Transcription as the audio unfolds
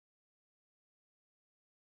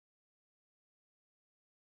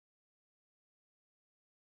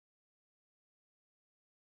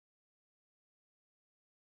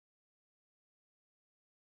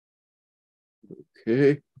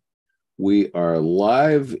Okay, we are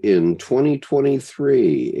live in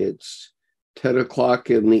 2023. It's 10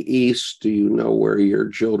 o'clock in the East. Do you know where your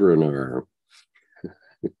children are?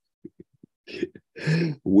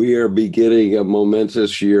 We are beginning a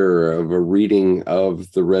momentous year of a reading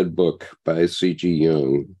of the Red Book by C.G.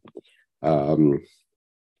 Jung. I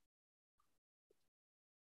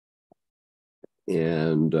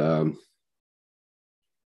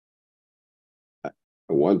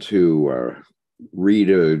want to read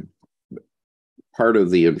a part of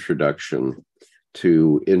the introduction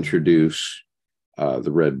to introduce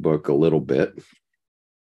the Red Book a little bit.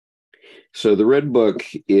 So the Red Book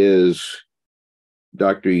is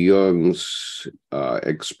Dr. Jung's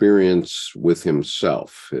experience with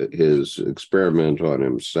himself, his experiment on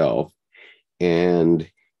himself, and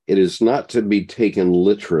it is not to be taken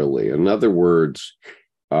literally. In other words,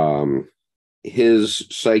 his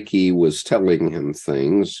psyche was telling him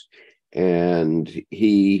things, and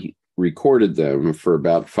he recorded them for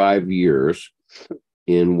about 5 years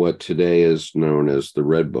in what today is known as the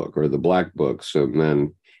Red Book or the Black Books, and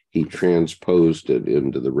then he transposed it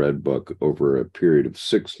into the Red Book over a period of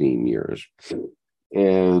 16 years.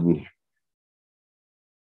 And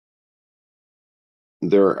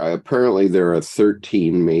there are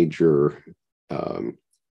 13 major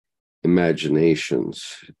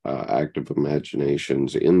imaginations, active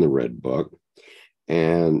imaginations in the Red Book.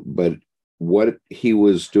 But what he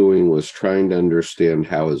was doing was trying to understand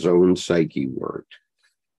how his own psyche worked.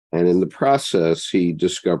 And in the process, he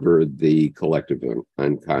discovered the collective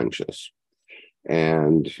unconscious.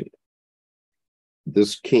 And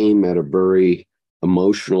this came at a very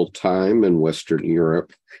emotional time in Western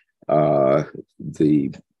Europe.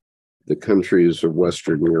 The countries of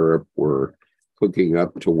Western Europe were hooking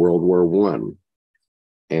up to World War I.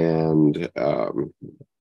 And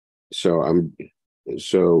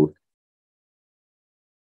so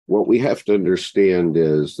what we have to understand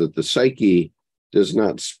is that the psyche does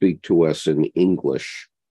not speak to us in English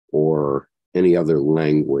or any other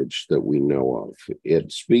language that we know of.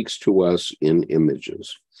 It speaks to us in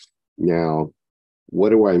images. Now, what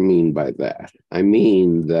do I mean by that? I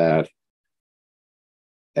mean that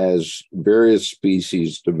as various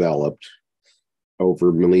species developed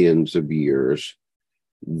over millions of years,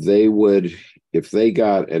 they would, if they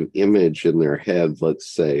got an image in their head,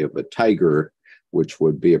 let's say, of a tiger, which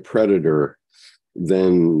would be a predator,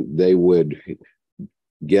 then they would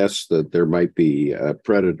guess that there might be a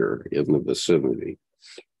predator in the vicinity.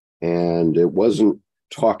 And it wasn't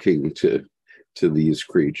talking to these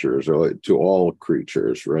creatures or to all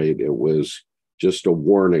creatures, right? It was just a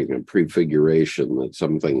warning, a prefiguration that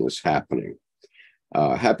something is happening.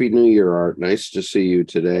 Happy New Year, Art. Nice to see you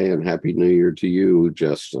today, and Happy New Year to you,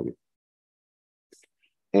 Justin.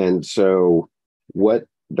 And so what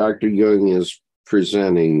Dr. Jung is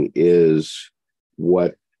presenting is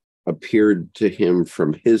what appeared to him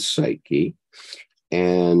from his psyche.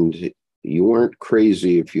 And you weren't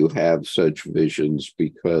crazy if you have such visions,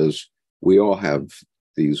 because we all have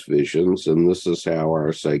these visions, and this is how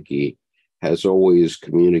our psyche has always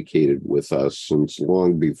communicated with us since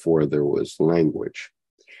long before there was language.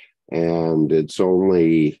 And it's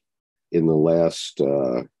only in the last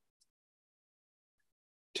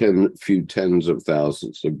few tens of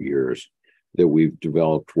thousands of years that we've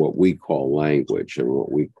developed what we call language and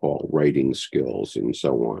what we call writing skills and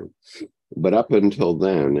so on. But up until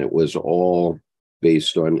then, it was all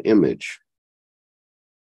based on image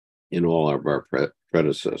in all of our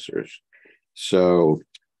predecessors. So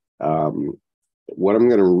what I'm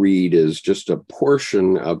going to read is just a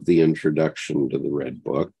portion of the introduction to the Red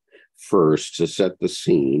Book first to set the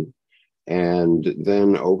scene. And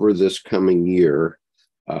then over this coming year,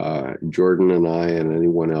 Jordan and I and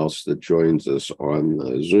anyone else that joins us on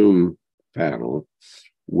the Zoom panel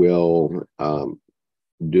will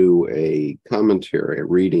do a commentary, a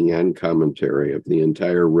reading and commentary of the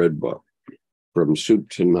entire Red Book from soup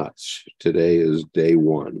to nuts. Today is day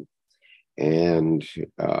 1. And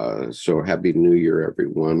so Happy New Year,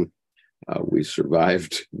 everyone. We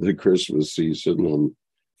survived the Christmas season, and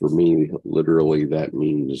for me, literally, that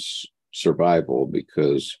means survival,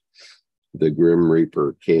 because the Grim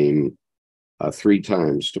Reaper came 3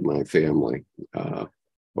 times to my family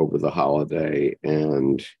over the holiday,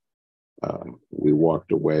 and we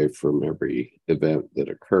walked away from every event that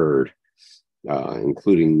occurred,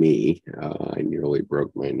 including me. I nearly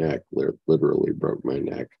broke my neck, literally broke my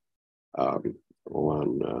neck on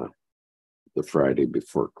the Friday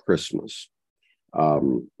before Christmas.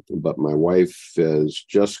 But my wife has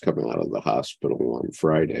just come out of the hospital on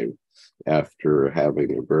Friday after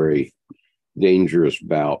having a very dangerous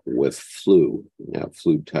bout with flu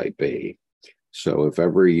type A. So if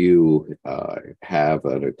ever you have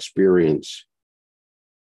an experience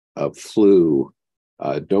of flu,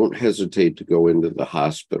 don't hesitate to go into the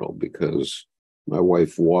hospital, because my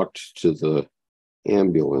wife walked to the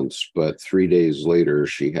ambulance, but 3 days later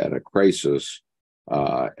she had a crisis.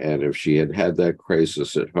 And if she had had that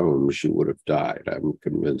crisis at home, she would have died. I'm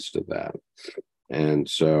convinced of that. And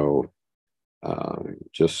so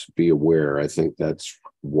just be aware. I think that's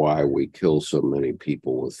why we kill so many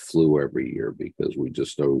people with flu every year, because we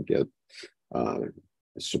just don't get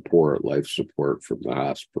support, life support from the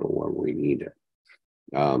hospital when we need it.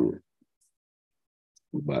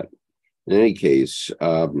 But in any case,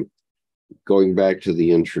 going back to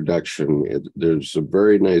the introduction, there's a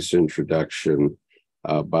very nice introduction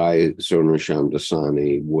by Sona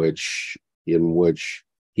Shamdasani, in which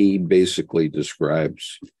he basically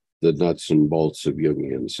describes the nuts and bolts of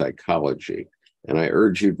Jungian psychology. And I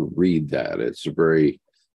urge you to read that. It's a very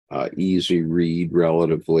easy read,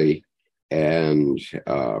 relatively, and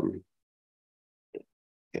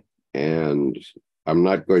I'm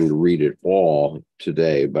not going to read it all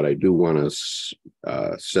today, but I do want to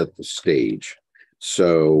set the stage.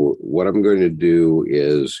 So what I'm going to do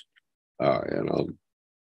is, and I'll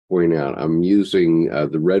point out, I'm using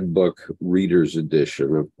the Red Book Reader's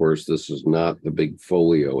Edition. Of course, this is not the big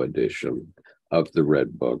folio edition of the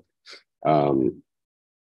Red Book. And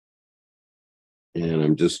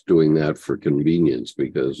I'm just doing that for convenience,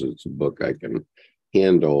 because it's a book I can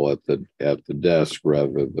handle at the desk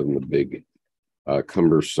rather than the big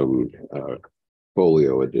cumbersome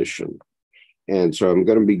folio edition. And so I'm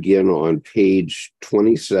going to begin on page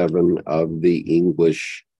 27 of the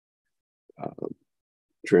English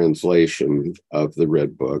translation of the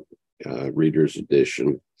Red Book, Reader's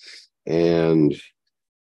Edition. And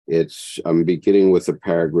I'm beginning with a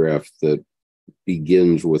paragraph that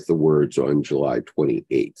begins with the words "on July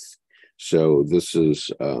 28th." So this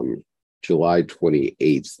is July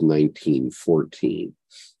 28th, 1914.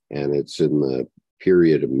 And it's in the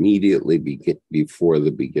period immediately before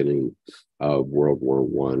the beginning of World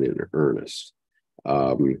War I in earnest.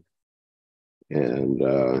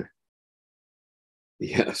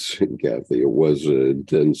 Yes, Kathy, it was an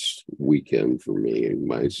intense weekend for me.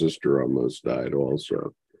 My sister almost died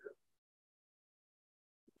also.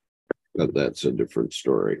 But that's a different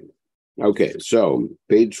story. Okay, so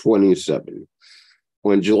page 27.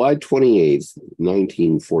 On July 28th,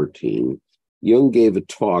 1914, Jung gave a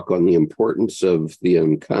talk on the importance of the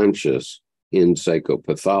unconscious in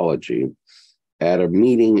psychopathology at a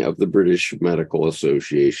meeting of the British Medical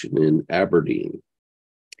Association in Aberdeen,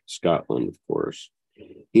 Scotland, of course.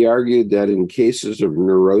 He argued that in cases of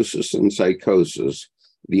neurosis and psychosis,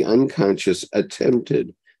 the unconscious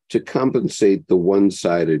attempted to compensate the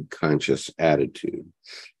one-sided conscious attitude.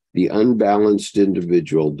 The unbalanced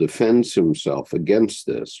individual defends himself against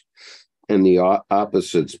this, and the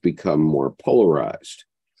opposites become more polarized.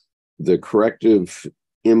 The corrective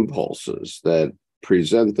impulses that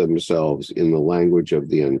present themselves in the language of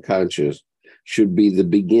the unconscious should be the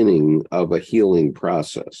beginning of a healing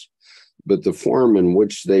process, but the form in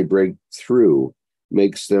which they break through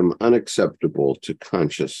makes them unacceptable to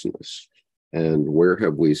consciousness. And where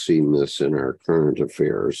have we seen this in our current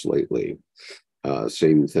affairs lately?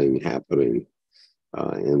 Same thing happening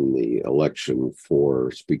in the election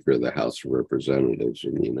for Speaker of the House of Representatives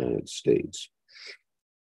in the United States.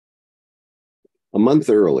 A month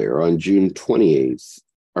earlier, on June 28th,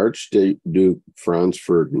 Archduke Franz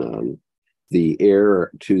Ferdinand, the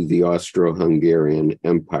heir to the Austro-Hungarian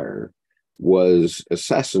Empire, was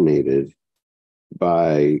assassinated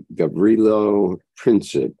by Gavrilo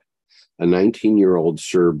Princip, a 19-year-old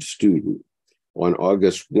Serb student. On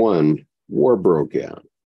August 1, war broke out.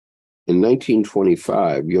 In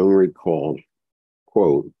 1925, Jung recalled,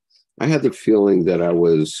 quote, "I had the feeling that I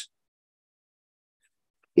was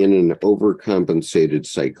in an overcompensated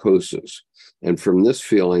psychosis, and from this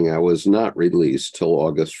feeling I was not released till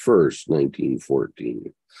August 1st,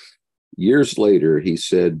 1914. Years later, he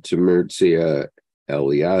said to Mircea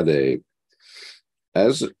Eliade,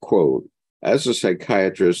 quote, "As a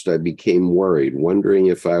psychiatrist, I became worried, wondering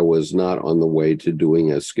if I was not on the way to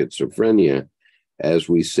doing a schizophrenia, as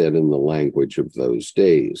we said in the language of those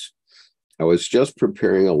days. I was just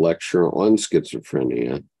preparing a lecture on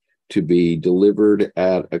schizophrenia to be delivered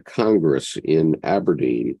at a congress in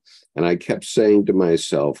Aberdeen, and I kept saying to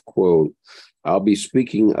myself, quote, I'll be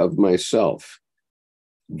speaking of myself.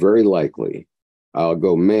 Very likely, I'll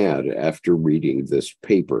go mad after reading this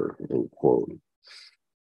paper," end quote.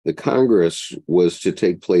 The Congress was to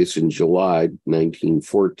take place in July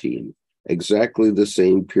 1914, exactly the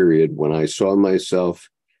same period when I saw myself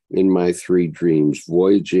in my three dreams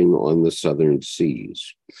voyaging on the southern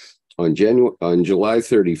seas. On July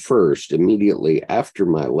 31st, immediately after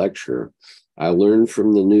my lecture, I learned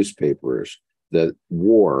from the newspapers that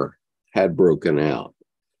war had broken out.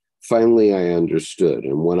 Finally, I understood,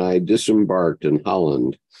 and when I disembarked in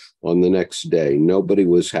Holland on the next day, nobody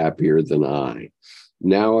was happier than I.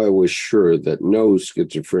 Now I was sure that no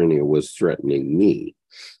schizophrenia was threatening me.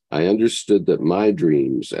 I understood that my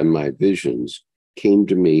dreams and my visions came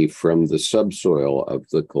to me from the subsoil of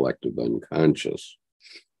the collective unconscious.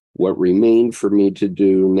 What remained for me to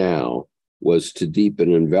do now was to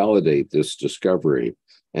deepen and validate this discovery,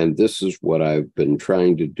 and this is what I've been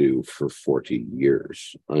trying to do for 40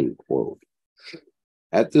 years, unquote.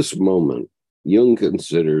 At this moment, Jung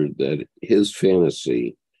considered that his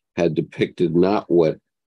fantasy had depicted not what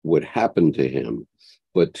would happen to him,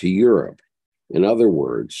 but to Europe. In other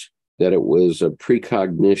words, that it was a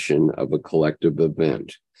precognition of a collective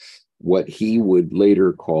event, what he would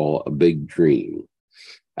later call a big dream.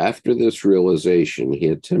 After this realization, he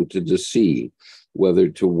attempted to see whether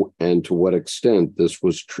to what extent this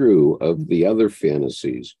was true of the other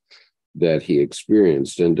fantasies that he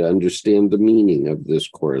experienced, and to understand the meaning of this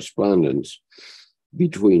correspondence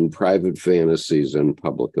between private fantasies and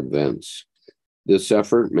public events. This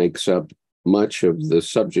effort makes up much of the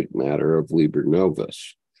subject matter of Liber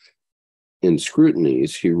Novus. In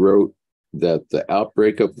Scrutinies, he wrote that the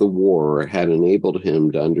outbreak of the war had enabled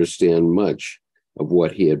him to understand much of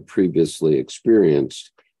what he had previously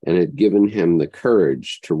experienced and had given him the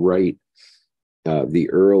courage to write the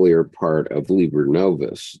earlier part of Liber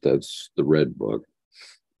Novus, that's the Red Book.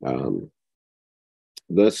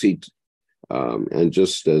 Thus, and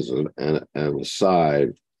just as an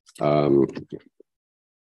aside,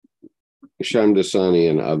 Shamdasani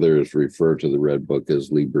and others refer to the Red Book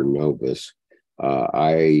as Liber Novus.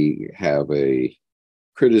 I have a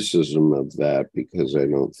criticism of that because I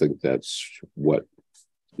don't think that's what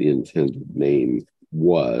the intended name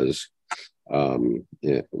was,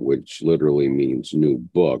 which literally means new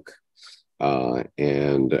book.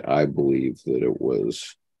 And I believe that it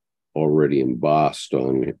was already embossed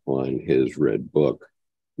on his Red Book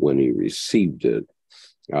when he received it.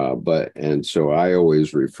 And so I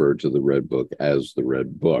always refer to the Red Book as the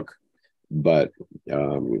Red Book, but,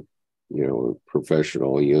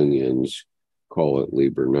 professional unions call it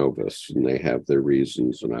Liber Novus, and they have their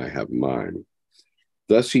reasons, and I have mine.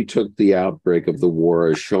 Thus, he took the outbreak of the war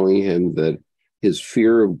as showing him that his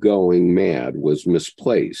fear of going mad was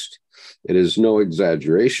misplaced. It is no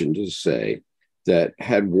exaggeration to say that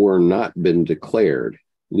had war not been declared,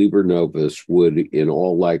 Liber Novus would, in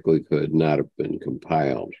all likelihood, not have been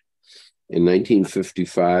compiled. In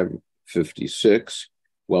 1955-56,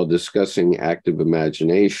 while discussing active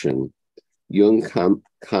imagination, Jung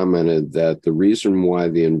commented that the reason why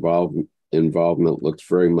the involvement looks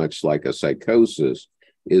very much like a psychosis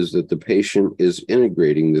is that the patient is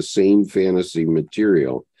integrating the same fantasy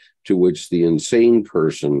material to which the insane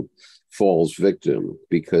person falls victim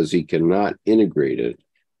because he cannot integrate it,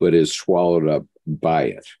 but is swallowed up by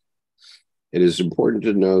it. It is important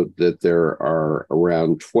to note that there are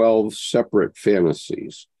around 12 separate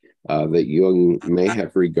fantasies that Jung may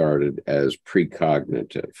have regarded as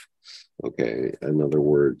precognitive. Okay, in other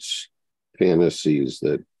words, fantasies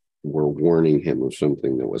that were warning him of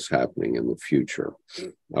something that was happening in the future.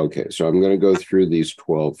 Okay, so I'm going to go through these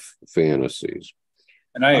 12 fantasies.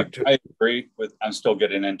 And I agree with, I'm still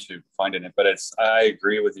getting into finding it, but I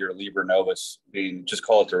agree with your Liber Novus being, just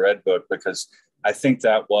call it the Red Book, because I think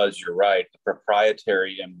that was, you're right, the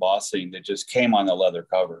proprietary embossing that just came on the leather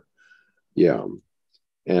cover. Yeah.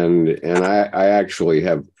 And I actually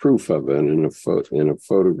have proof of it in a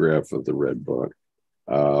photograph of the Red Book,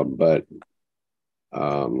 but I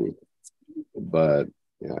don't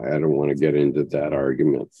want to get into that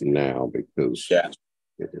argument now because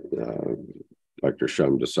Dr.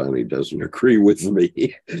 Shamdasani doesn't agree with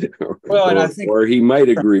me. Or he might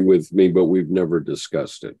agree with me, but we've never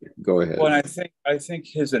discussed it. Go ahead. Well, and I think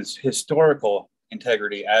his historical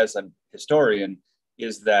integrity as a historian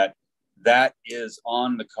is that is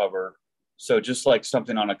on the cover. So just like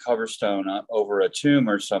something on a cover stone over a tomb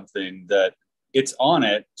or something, that it's on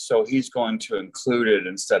it. So he's going to include it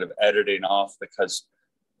instead of editing off because,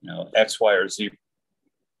 X, Y, or Z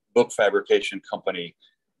book fabrication company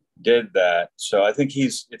did that. So I think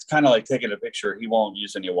it's kind of like taking a picture. He won't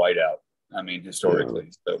use any whiteout. I mean,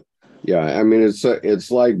 historically. So yeah, I mean,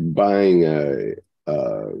 it's like buying a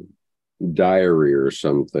diary or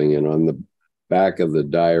something, and on the back of the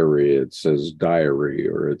diary it says diary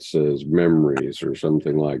or it says memories or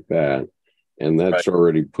something like that, and that's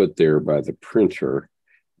already put there by the printer.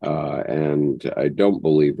 And I don't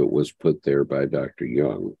believe it was put there by Dr.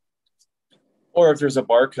 Jung. Or if there's a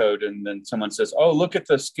barcode and then someone says, "Oh, look at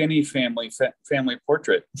the skinny family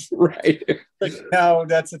portrait." Right. Like, no,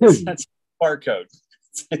 that's a barcode.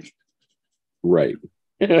 Like, right.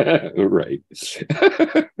 Right.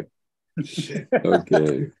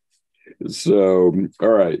 Okay. So, all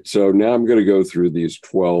right. So now I'm going to go through these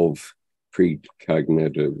 12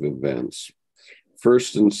 precognitive events.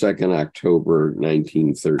 1st and 2nd October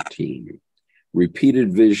 1913.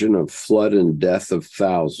 Repeated vision of flood and death of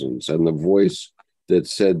thousands, and the voice that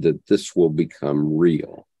said that this will become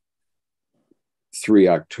real. 3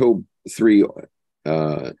 October 3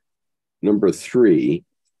 number 3,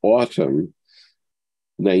 autumn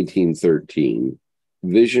 1913.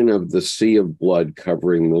 Vision of the sea of blood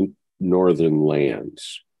covering the northern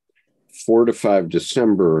lands. 4 to 5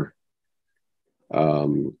 December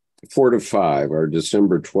 4 to 5 are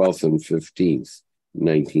December 12th and 15th,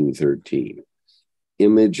 1913.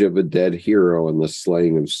 Image of a dead hero and the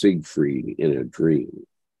slaying of Siegfried in a dream.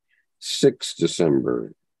 6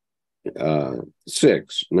 December, number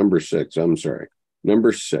 6,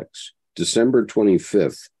 December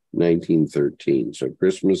 25th, 1913. So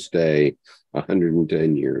Christmas Day,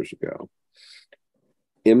 110 years ago.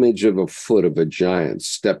 Image of a foot of a giant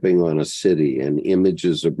stepping on a city and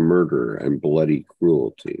images of murder and bloody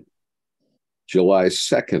cruelty. July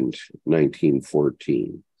 2nd,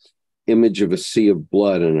 1914. Image of a sea of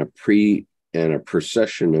blood and a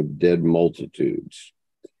procession of dead multitudes.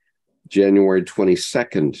 January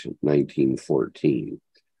 22nd, 1914.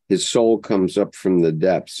 His soul comes up from the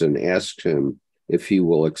depths and asks him if he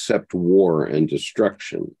will accept war and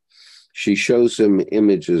destruction. She shows him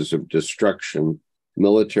images of destruction,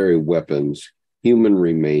 military weapons, human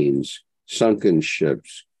remains, sunken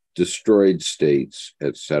ships, destroyed states,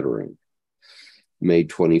 etc. May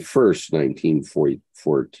 21st,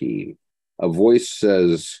 1914. A voice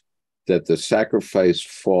says that the sacrifice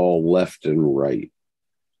fall left and right.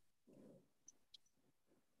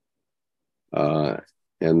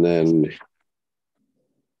 And then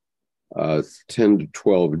 10 to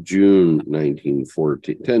 12, June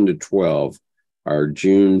 1914. 10 to 12 are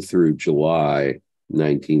June through July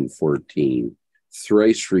 1914.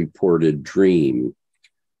 Thrice reported dream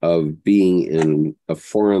of being in a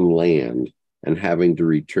foreign land and having to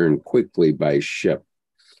return quickly by ship,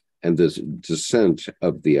 and the descent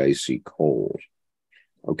of the icy cold.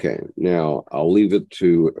 Okay, now I'll leave it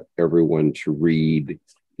to everyone to read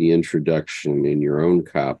the introduction in your own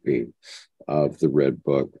copy of the Red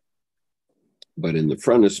Book. But in the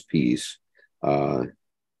frontispiece,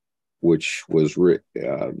 which was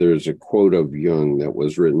there's a quote of Jung that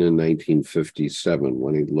was written in 1957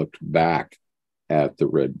 when he looked back at the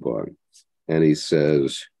Red Book. And he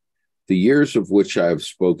says, "The years of which I have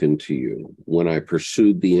spoken to you, when I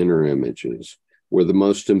pursued the inner images, were the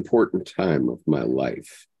most important time of my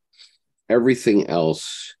life. Everything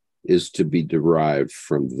else is to be derived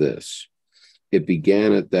from this. It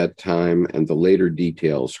began at that time, and the later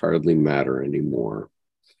details hardly matter anymore.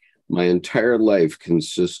 My entire life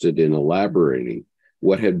consisted in elaborating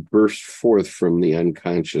what had burst forth from the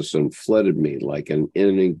unconscious and flooded me like an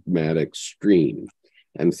enigmatic stream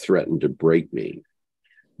and threatened to break me.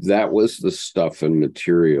 That was the stuff and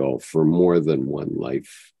material for more than one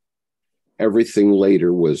life. Everything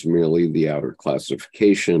later was merely the outer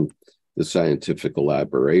classification, the scientific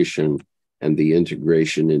elaboration, and the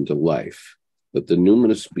integration into life. But the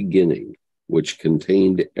numinous beginning, which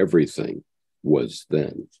contained everything, was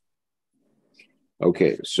then."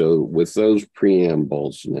 Okay, so with those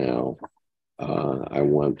preambles now, I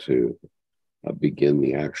want to begin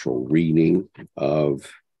the actual reading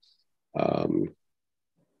of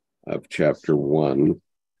chapter 1.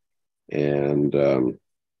 And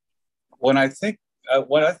what I think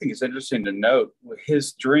is interesting to note,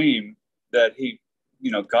 his dream that he,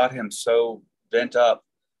 got him so bent up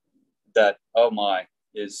that, oh my,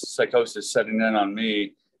 is psychosis setting in on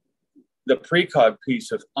me? The precog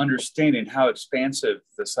piece of understanding how expansive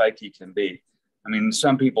the psyche can be. I mean,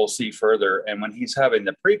 some people see further, and when he's having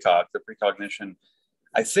the precognition,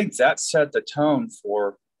 I think that set the tone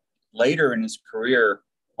for later in his career.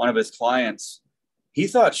 One of his clients, he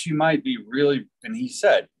thought she might be really, and he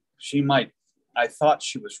said, I thought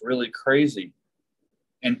she was really crazy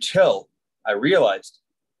until I realized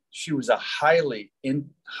she was a highly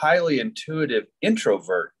intuitive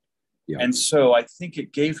introvert. Yeah. And so I think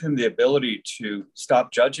it gave him the ability to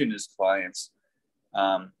stop judging his clients,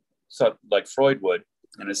 so like Freud would,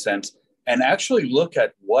 in a sense, and actually look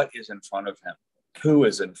at what is in front of him, who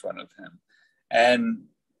is in front of him. And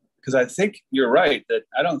because I think you're right, that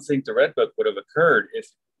I don't think the Red Book would have occurred if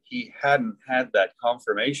he hadn't had that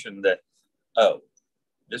confirmation that, oh,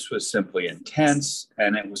 this was simply intense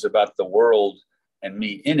and it was about the world and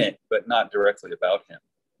me in it, but not directly about him.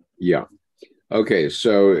 Yeah. Okay,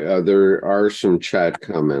 so there are some chat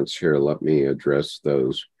comments here. Let me address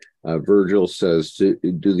those. Virgil says,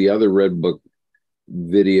 do the other Red Book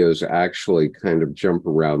videos actually kind of jump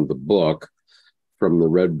around the book from the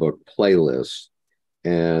Red Book playlist?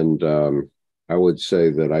 And I would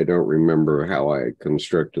say that I don't remember how I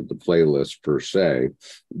constructed the playlist per se,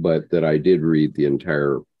 but that I did read the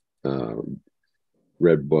entire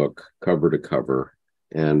Red Book cover to cover,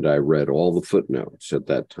 and I read all the footnotes at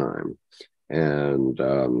that time. And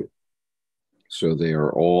so they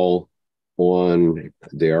are all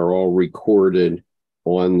recorded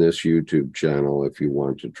on this YouTube channel if you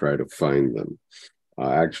want to try to find them.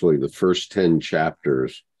 Actually, the first 10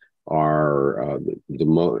 chapters are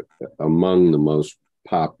among the most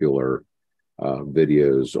popular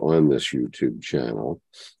videos on this YouTube channel.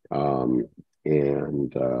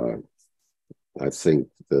 And I think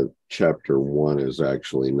that chapter 1 is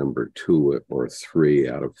actually number 2 or 3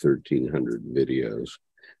 out of 1,300 videos.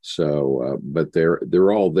 So, but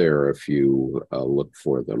they're all there if you look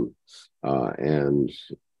for them. And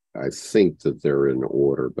I think that they're in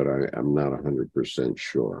order, but I'm not 100%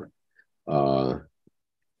 sure.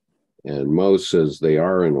 And Mo says they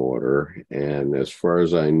are in order. And as far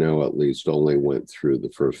as I know, at least only went through the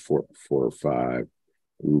first four or five.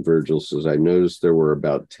 And Virgil says, I noticed there were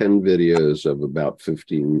about 10 videos of about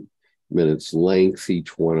 15 minutes length,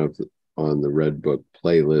 each one on the Red Book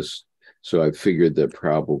playlist. So I figured that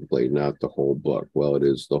probably not the whole book. Well, it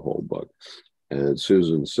is the whole book. And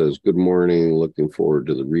Susan says, good morning. Looking forward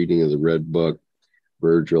to the reading of the Red Book.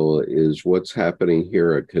 Virgil, is what's happening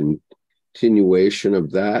here a continuation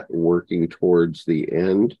of that, working towards the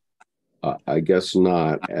end? I guess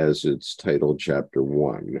not, as it's titled Chapter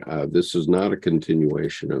 1. This is not a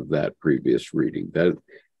continuation of that previous reading. That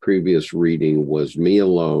previous reading was me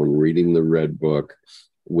alone reading the Red Book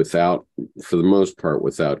without, for the most part,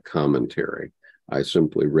 without commentary. I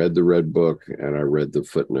simply read the Red Book and I read the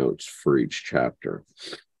footnotes for each chapter.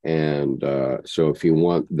 And so if you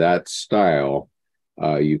want that style,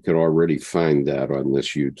 you can already find that on this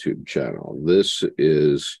YouTube channel. This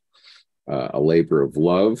is A Labor of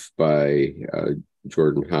Love by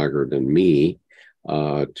Jordan Hoggard and me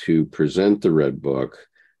to present the Red Book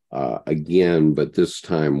again, but this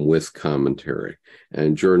time with commentary.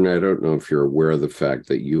 And Jordan, I don't know if you're aware of the fact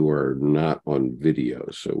that you are not on video,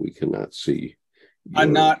 so we cannot see.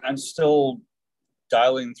 I'm not. I'm still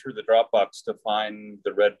dialing through the Dropbox to find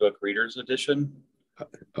the Red Book Reader's Edition.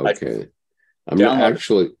 Okay.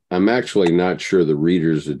 I'm actually not sure the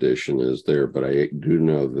Reader's Edition is there, but I do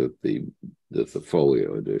know that the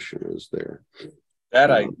folio edition is there.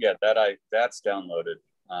 That's downloaded.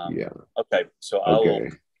 Yeah. Okay. So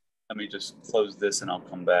let me just close this and I'll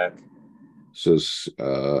come back. So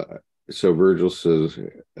Virgil says,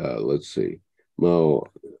 let's see, Mo,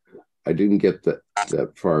 I didn't get that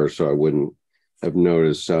far, so I wouldn't have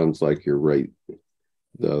noticed. Sounds like you're right,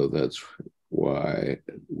 though. That's why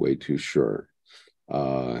way too short.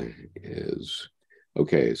 Is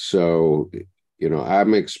okay. So,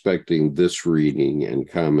 I'm expecting this reading and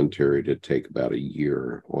commentary to take about a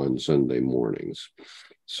year on Sunday mornings.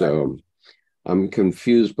 So I'm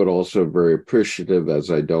confused, but also very appreciative, as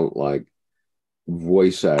I don't like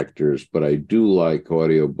voice actors, but I do like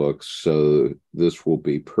audiobooks. So this will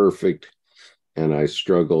be perfect. And I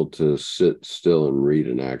struggle to sit still and read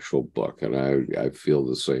an actual book. And I feel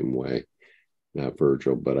the same way. Not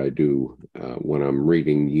Virgil, but I do. When I'm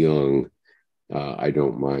reading Jung, I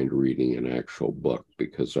don't mind reading an actual book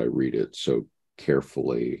because I read it so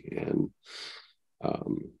carefully and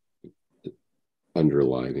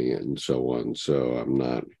underlining it and so on. So I'm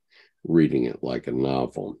not reading it like a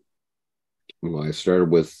novel. Well, I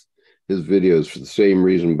started with his videos for the same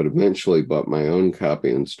reason, but eventually bought my own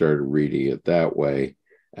copy and started reading it that way.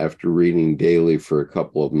 After reading daily for a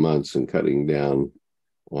couple of months and cutting down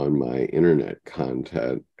on my internet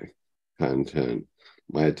content,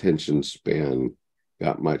 my attention span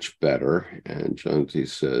got much better. And Jonty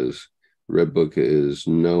says, Red Book is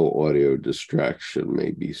no audio distraction.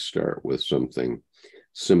 Maybe start with something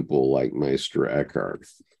simple like Meister Eckhart.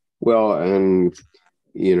 Well, and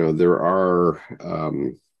there are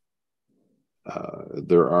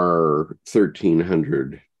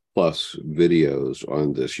 1,300 plus videos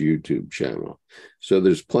on this YouTube channel. So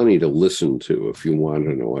there's plenty to listen to if you want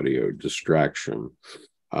an audio distraction.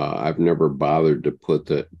 I've never bothered to put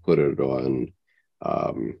it on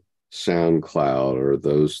SoundCloud or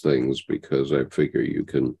those things because I figure you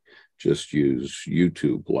can just use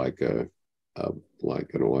YouTube like a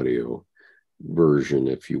like an audio version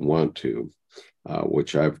if you want to,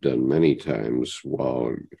 which I've done many times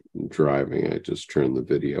while driving. I just turn the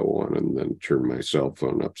video on and then turn my cell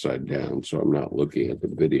phone upside down so I'm not looking at the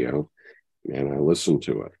video, and I listen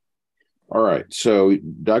to it. All right, so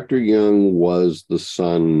Dr. Jung was the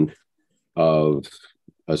son of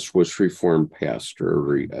a Swiss Reformed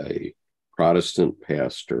pastor, a Protestant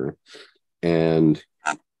pastor, and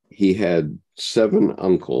he had 7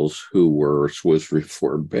 uncles who were Swiss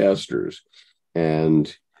Reformed pastors,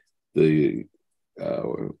 and the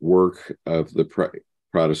work of the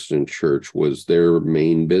Protestant church was their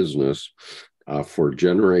main business for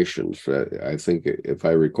generations. I think, if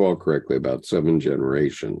I recall correctly, about 7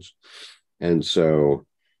 generations. And so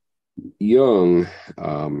Jung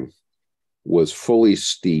was fully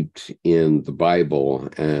steeped in the Bible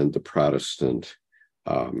and the Protestant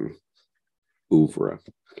oeuvre.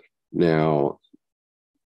 Now,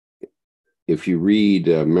 if you read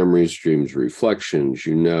Memories, Dreams, Reflections,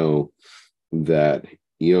 you know that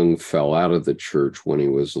Jung fell out of the church when he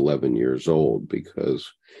was 11 years old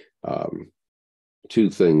because 2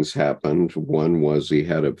 things happened. One was he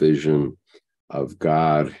had a vision of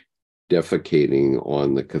God defecating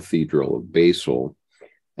on the Cathedral of Basel,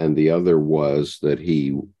 and the other was that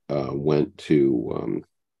he went to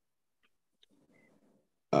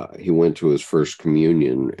his first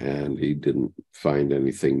communion and he didn't find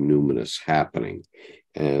anything numinous happening.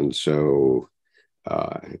 And so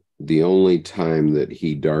the only time that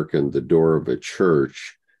he darkened the door of a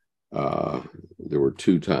church, there were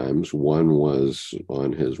 2 times. One was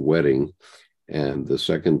on his wedding, and the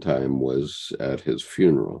second time was at his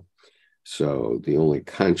funeral. So the only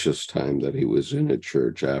conscious time that he was in a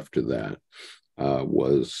church after that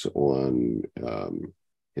was on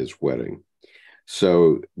his wedding.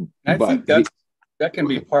 So I think that can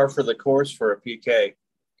be par for the course for a PK,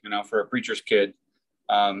 for a preacher's kid.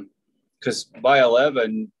 Because by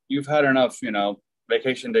 11, you've had enough,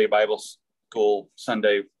 vacation day, Bible school,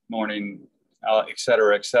 Sunday morning, et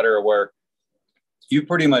cetera, where you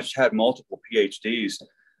pretty much had multiple PhDs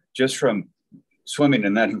just from swimming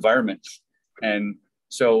in that environment. And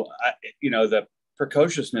so, the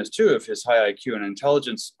precociousness too of his high IQ and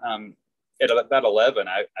intelligence at about 11,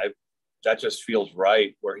 that just feels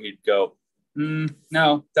right, where he'd go,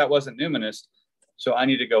 no, that wasn't numinous. So I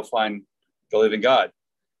need to go find the living God,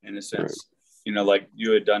 in a sense, right. Like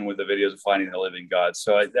you had done with the videos of finding the living God.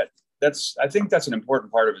 So I think that's an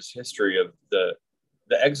important part of his history of the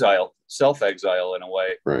exile, self-exile in a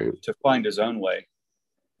way, right, to find his own way.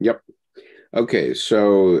 Yep. Okay,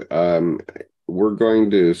 so we're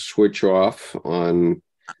going to switch off on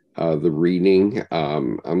the reading.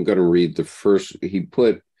 I'm going to read the first. He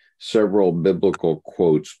put several biblical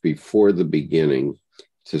quotes before the beginning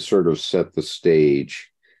to sort of set the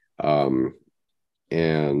stage. So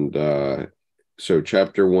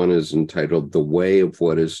chapter 1 is entitled The Way of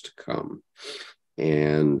What Is to Come.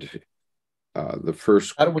 And the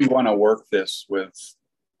first... How do we want to work this with...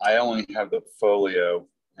 I only have the folio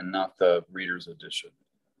and not the reader's edition.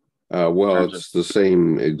 Well, it's the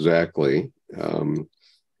same exactly.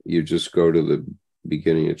 You just go to the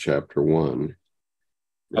beginning of chapter 1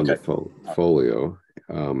 in the folio.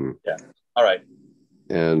 Yeah. All right.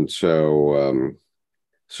 And so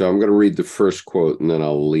I'm going to read the first quote and then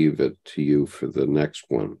I'll leave it to you for the next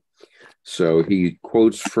one. So he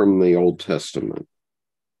quotes from the Old Testament.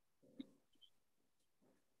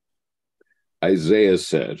 Isaiah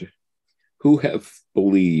said, "Who hath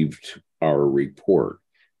believed our report,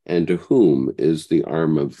 and to whom is the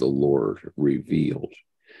arm of the Lord revealed?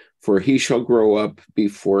 For he shall grow up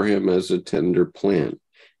before him as a tender plant,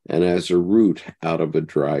 and as a root out of a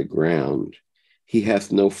dry ground. He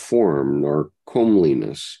hath no form nor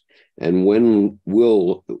comeliness, and when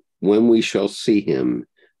we shall see him,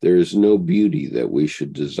 there is no beauty that we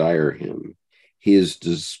should desire him. He is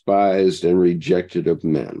despised and rejected of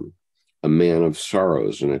men, a man of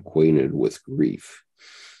sorrows and acquainted with grief.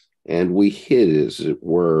 And we hid, as it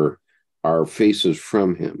were, our faces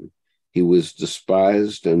from him. He was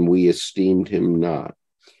despised, and we esteemed him not.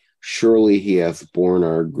 Surely he hath borne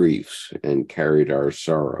our griefs and carried our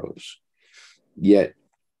sorrows. Yet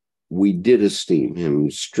we did esteem him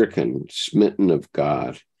stricken, smitten of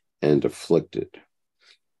God, and afflicted."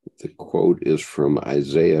 The quote is from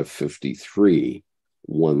Isaiah 53,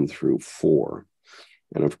 1-4.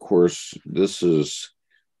 And of course, this is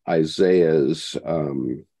Isaiah's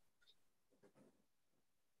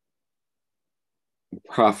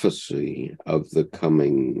prophecy of the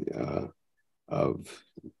coming of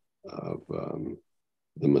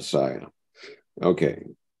the Messiah. Okay,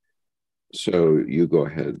 so you go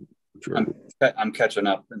ahead, Jordan. I'm catching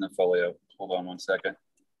up in the folio. Hold on one second.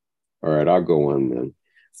 All right, I'll go on then.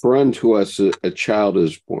 For unto us a child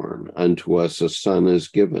is born, unto us a son is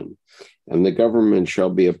given, and the government shall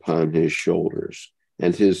be upon his shoulders,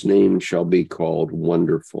 and his name shall be called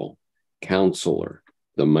Wonderful, Counselor,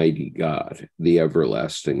 the Mighty God, the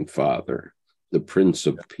Everlasting Father, the Prince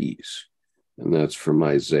of Peace. And that's from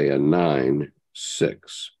Isaiah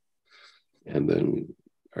 9:6. And then,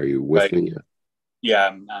 are you with me yet? Yeah,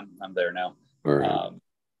 I'm there now. All right.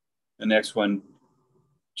 The next one,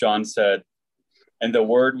 John said, "And the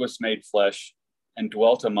Word was made flesh and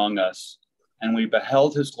dwelt among us, and we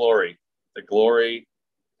beheld his glory, the glory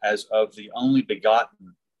as of the only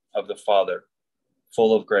begotten of the Father,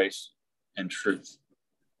 full of grace and truth."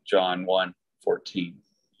 John 1:14.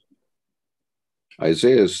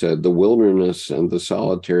 Isaiah said, "The wilderness and the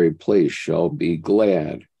solitary place shall be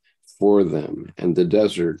glad for them, and the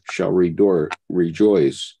desert shall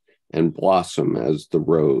rejoice and blossom as the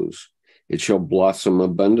rose. It shall blossom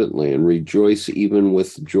abundantly and rejoice even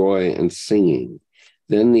with joy and singing.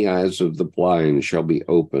 Then the eyes of the blind shall be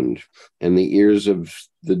opened, and the ears of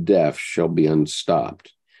the deaf shall be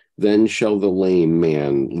unstopped. Then shall the lame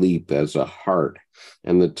man leap as a hart,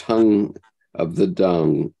 and the tongue of the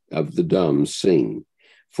dumb sing.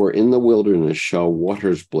 For in the wilderness shall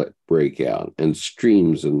waters break out, and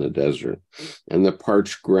streams in the desert, and the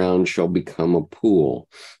parched ground shall become a pool,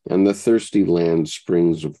 and the thirsty land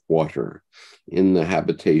springs of water. In the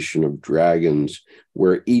habitation of dragons,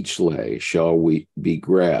 where each lay, shall we be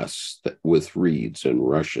grass with reeds and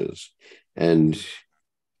rushes, and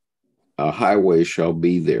a highway shall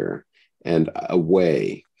be there, and a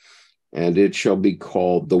way, and it shall be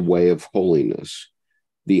called the way of holiness.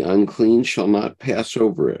 The unclean shall not pass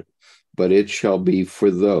over it, but it shall be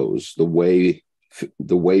for those, the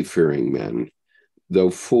wayfaring men,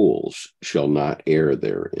 though fools shall not err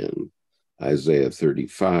therein." Isaiah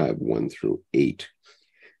 35:1-8.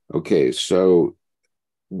 Okay, so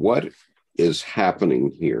what is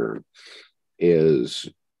happening here is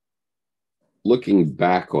looking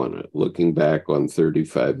back on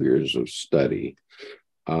 35 years of study,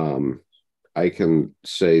 I can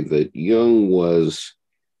say that Jung was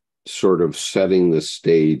sort of setting the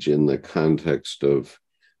stage in the context of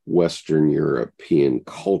Western European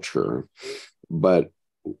culture. But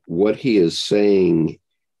what he is saying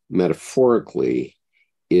metaphorically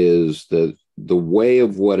is that the way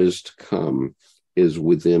of what is to come is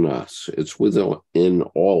within us. It's within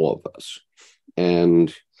all of us.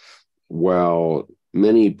 And while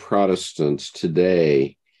many Protestants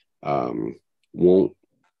today won't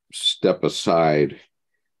step aside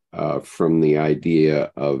from the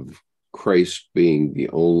idea of Christ being the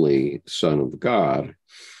only Son of God,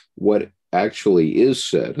 what actually is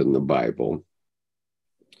said in the Bible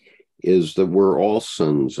is that we're all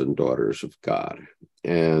sons and daughters of God.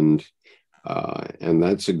 And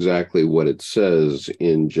that's exactly what it says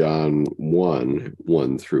in John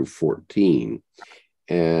 1:1-14.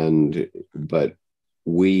 But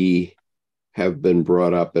we have been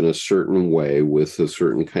brought up in a certain way with a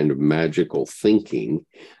certain kind of magical thinking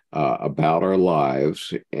about our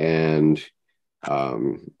lives, and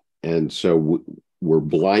so we're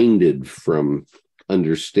blinded from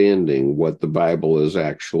understanding what the Bible is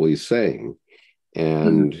actually saying,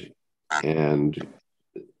 and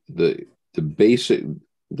the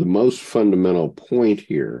most fundamental point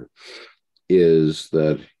here is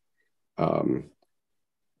that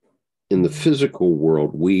in the physical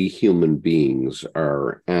world, we human beings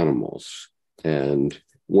are animals, and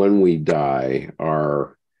when we die,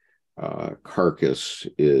 our carcass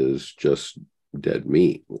is just dead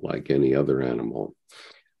meat like any other animal.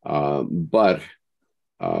 But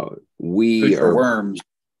we Good for are worms.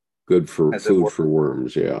 Good for food for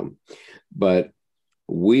worms, yeah. But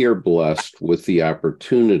we are blessed with the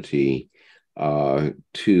opportunity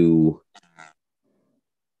to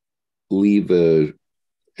leave a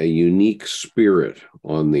unique spirit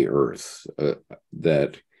on the earth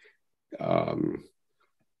that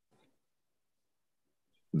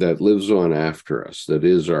lives on after us, that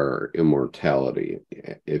is our immortality,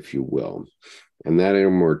 if you will. And that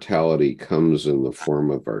immortality comes in the form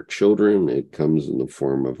of our children, it comes in the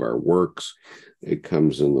form of our works, it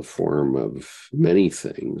comes in the form of many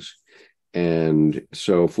things. And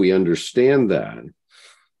so if we understand that,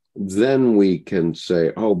 then we can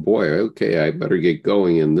say, oh boy, okay, I better get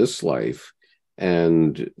going in this life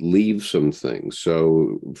and leave some things.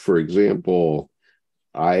 So, for example,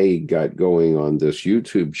 I got going on this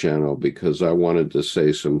YouTube channel because I wanted to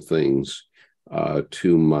say some things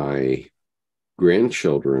to my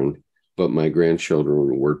grandchildren, but my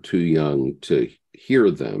grandchildren were too young to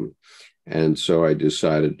hear them. And so I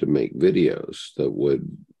decided to make videos that would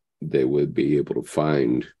they would be able to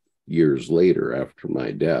find years later after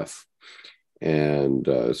my death. And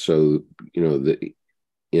so, in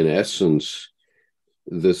essence,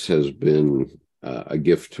 this has been a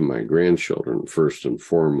gift to my grandchildren, first and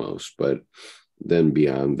foremost. But then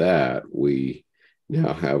beyond that, we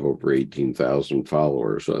now have over 18,000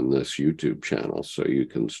 followers on this YouTube channel. So you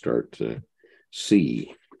can start to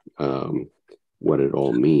see what it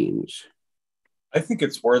all means. I think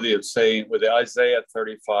it's worthy of saying with Isaiah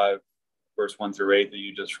 35, verse 1 through 8 that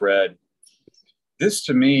you just read, this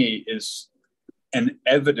to me is an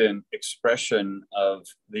evident expression of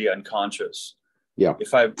the unconscious. Yeah.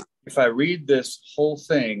 If I read this whole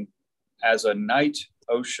thing as a night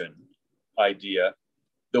ocean idea,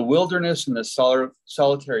 the wilderness and the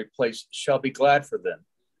solitary place shall be glad for them.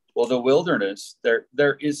 Well, the wilderness,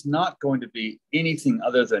 there is not going to be anything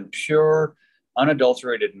other than pure,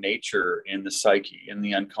 unadulterated nature in the psyche, in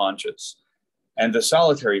the unconscious. And the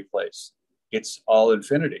solitary place, it's all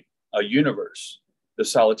infinity, a universe, the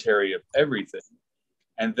solitary of everything.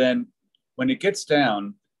 And then when it gets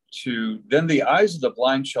down to, then the eyes of the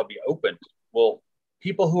blind shall be opened. Well,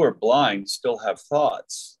 people who are blind still have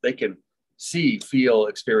thoughts. They can see, feel,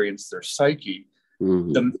 experience their psyche.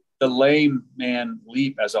 Mm-hmm. The lame man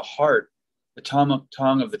leap as a hart, the tongue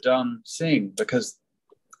of the dumb sing, because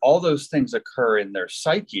all those things occur in their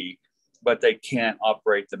psyche, but they can't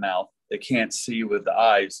operate the mouth. They can't see with the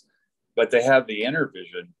eyes, but they have the inner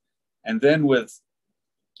vision. And then with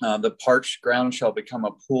the parched ground shall become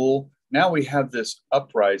a pool. Now we have this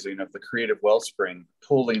uprising of the creative wellspring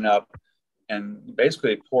pulling up and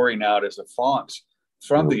basically pouring out as a font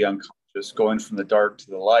from the unconscious, going from the dark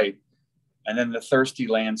to the light. And then the thirsty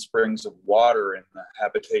land springs of water and the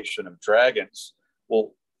habitation of dragons.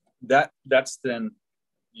 Well, that's then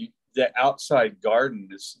the outside garden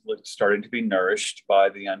is starting to be nourished by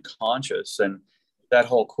the unconscious. And that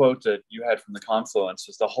whole quote that you had from the Confluence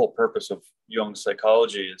is the whole purpose of Jung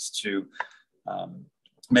psychology, is to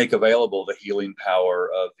make available the healing power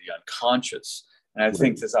of the unconscious. And I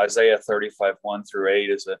think this Isaiah 35, 1 through 8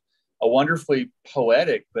 is a wonderfully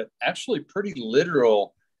poetic, but actually pretty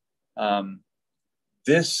literal.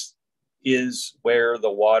 This is where the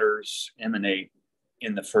waters emanate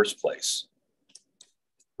in the first place.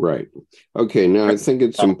 Right. Okay. Now I think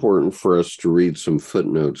it's important for us to read some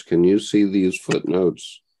footnotes. Can you see these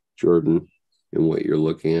footnotes, Jordan, in what you're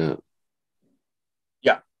looking at?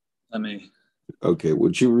 Yeah. Let me. Okay.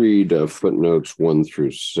 Would you read footnotes 1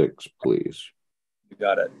 through 6, please? You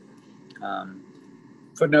got it.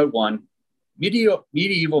 Footnote 1.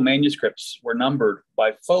 Medieval manuscripts were numbered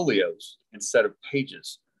by folios instead of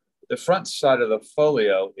pages. The front side of the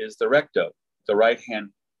folio is the recto, the right-hand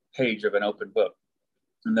page of an open book.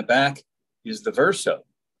 And the back is the verso,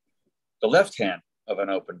 the left hand of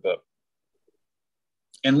an open book.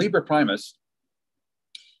 In Liber Primus,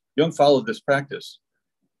 Jung followed this practice.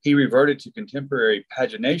 He reverted to contemporary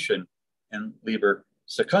pagination in Liber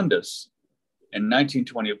Secundus. In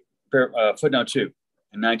 1920, footnote 2,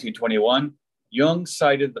 in 1921, Jung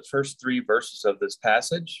cited the first 3 verses of this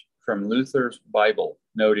passage from Luther's Bible,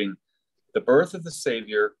 noting the birth of the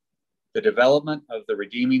Savior, the development of the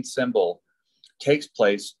redeeming symbol, takes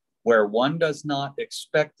place where one does not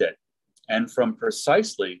expect it, and from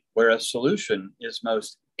precisely where a solution is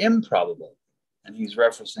most improbable. And he's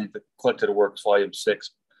referencing the Collected Works, Volume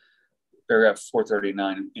 6, paragraph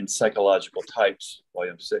 439 in Psychological Types,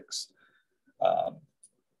 Volume 6.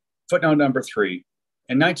 Footnote number 3.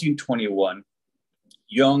 In 1921,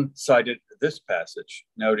 Jung cited this passage,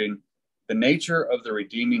 noting the nature of the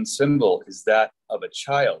redeeming symbol is that of a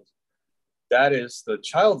child. That is the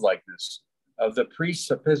childlikeness of the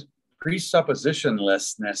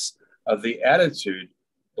presuppositionlessness of the attitude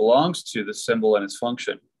belongs to the symbol and its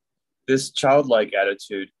function. This childlike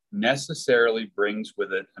attitude necessarily brings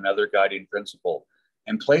with it another guiding principle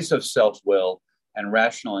in place of self-will and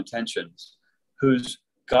rational intentions, whose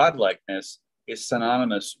godlikeness is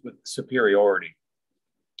synonymous with superiority.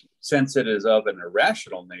 Since it is of an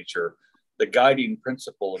irrational nature, the guiding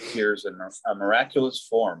principle appears in a miraculous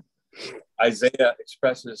form. Isaiah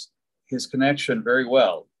expresses his connection very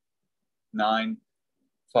well. 9:5.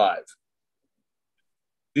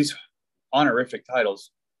 These honorific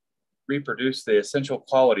titles reproduce the essential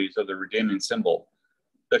qualities of the redeeming symbol.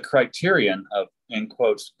 The criterion of, in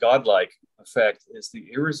quotes, godlike effect is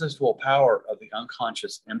the irresistible power of the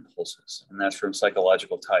unconscious impulses. And that's from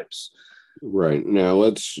Psychological Types. Right. Now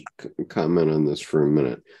let's comment on this for a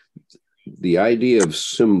minute. The idea of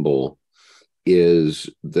symbol is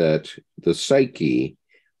that the psyche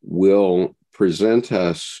will present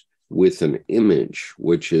us with an image,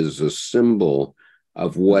 which is a symbol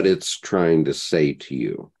of what it's trying to say to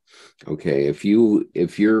you. Okay, if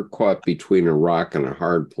you're caught between a rock and a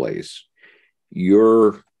hard place,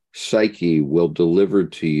 your psyche will deliver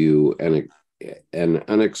to you an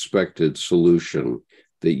unexpected solution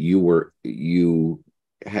that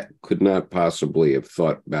could not possibly have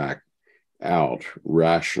thought back out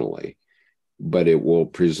rationally, but it will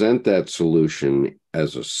present that solution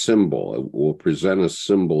as a symbol. It will present a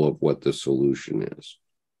symbol of what the solution is.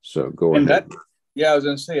 So go And ahead. I was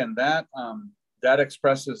going to say, and that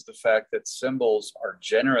expresses the fact that symbols are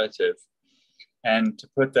generative. And to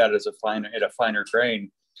put that as at a finer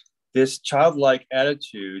grain, this childlike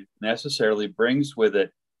attitude necessarily brings with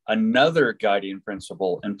it another guiding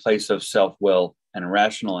principle in place of self-will and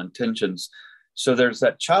rational intentions. So there's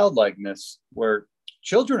that childlikeness where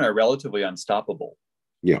children are relatively unstoppable.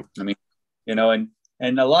 Yeah. I mean,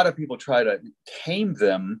 and a lot of people try to tame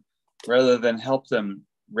them rather than help them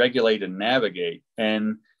regulate and navigate.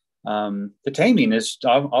 And the taming is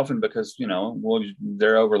often because,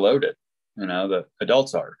 they're overloaded, the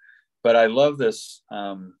adults are. But I love this.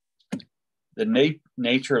 The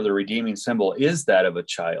nature of the redeeming symbol is that of a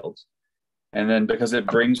child. And then because it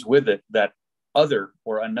brings with it that other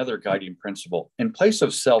or another guiding principle in place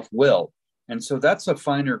of self-will. And so that's a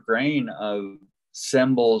finer grain of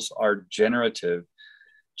symbols are generative.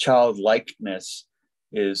 Childlikeness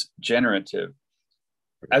is generative,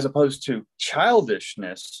 as opposed to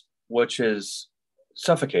childishness, which is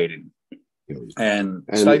suffocating and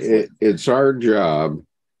stifling. It's our job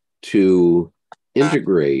to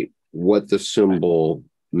integrate what the symbol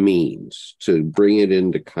means, to bring it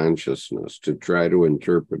into consciousness, to try to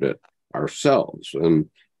interpret it ourselves. And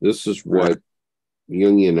this is what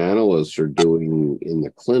Jungian analysts are doing in the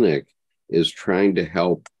clinic, is trying to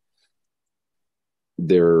help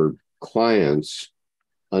their clients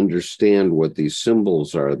understand what these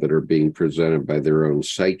symbols are that are being presented by their own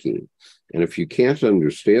psyche. And if you can't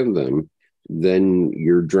understand them, then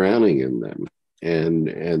you're drowning in them.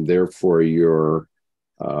 And therefore you're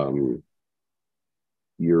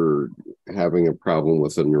having a problem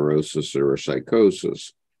with a neurosis or a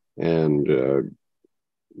psychosis. And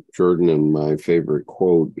Jordan, and my favorite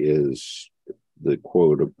quote is the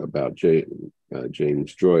quote about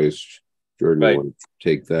James Joyce. Jordan, Right. you want to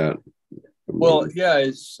take that? Well, yeah,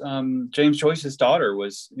 it's James Joyce's daughter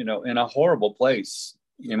was, in a horrible place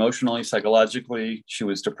emotionally, psychologically. She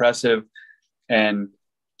was depressive, and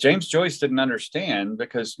James Joyce didn't understand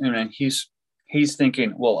because he's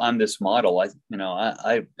thinking, well, I'm this model.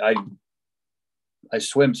 I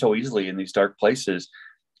swim so easily in these dark places,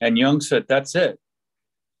 and Jung said, that's it.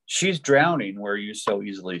 She's drowning where you so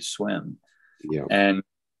easily swim. Yeah,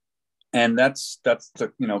 and that's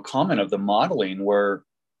the comment of the modeling where.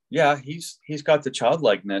 Yeah, he's got the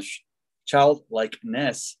childlikeness,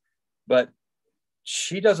 but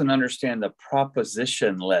she doesn't understand the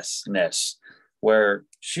propositionlessness, where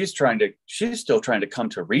she's still trying to come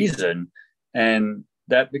to reason, and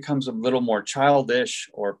that becomes a little more childish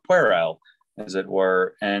or puerile, as it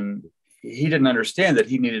were. And he didn't understand that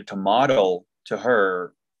he needed to model to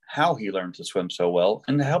her how he learned to swim so well,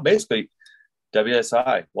 and how basically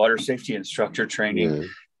WSI, water safety instructor training,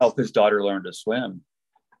 helped his daughter learn to swim.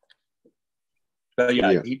 But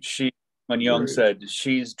when Jung said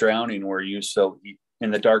she's drowning where you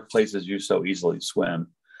in the dark places you so easily swim.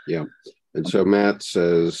 Yeah. And so Matt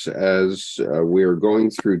says, as we're going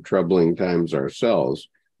through troubling times ourselves,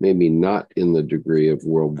 maybe not in the degree of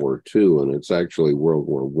World War II, and it's actually World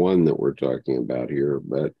War I that we're talking about here,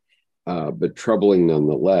 but troubling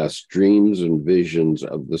nonetheless, dreams and visions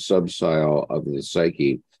of the subsile of the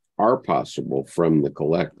psyche are possible from the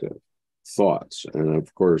collective thoughts. And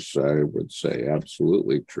of course, I would say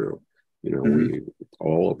absolutely true.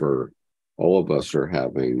 All of us are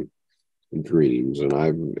having dreams, and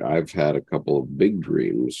I've had a couple of big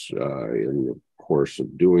dreams in the course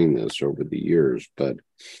of doing this over the years. But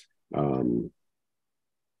one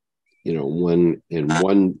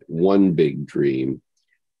big dream,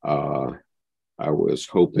 I was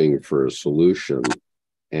hoping for a solution,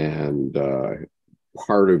 and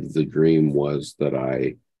part of the dream was that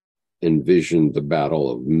I envisioned the Battle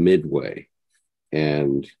of Midway,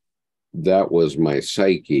 and that was my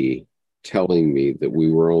psyche telling me that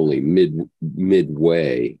we were only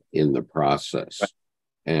midway in the process,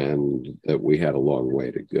 and that we had a long way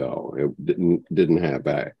to go. It didn't have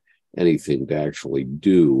anything to actually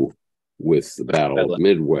do with the Battle of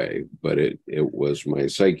Midway, but it was my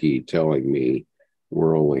psyche telling me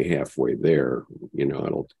we're only halfway there.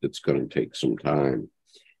 It's going to take some time.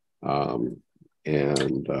 And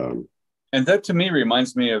that to me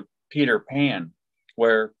reminds me of Peter Pan,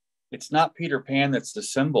 where it's not Peter Pan that's the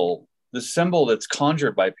symbol. The symbol that's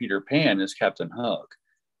conjured by Peter Pan is Captain Hook.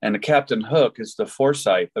 And the Captain Hook is the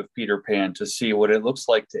foresight of Peter Pan to see what it looks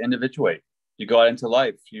like to individuate. You go out into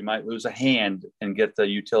life, you might lose a hand and get the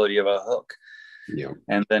utility of a hook. Yeah.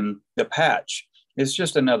 And then the patch is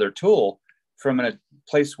just another tool from a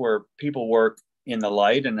place where people work in the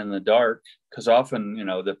light and in the dark, because often,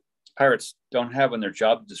 the pirates don't have in their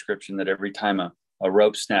job description that every time a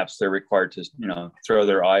rope snaps, they're required to, throw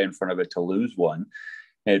their eye in front of it to lose one.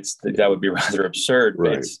 That would be rather absurd.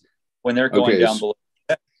 Right. It's when they're going down below,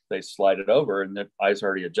 they slide it over and the eye's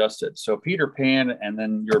already adjusted. So Peter Pan and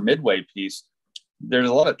then your midway piece, there's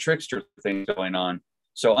a lot of trickster things going on.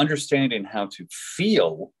 So understanding how to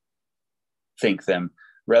think them,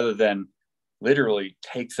 rather than literally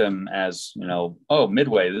take them as,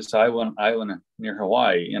 midway, this island near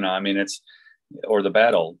Hawaii, or the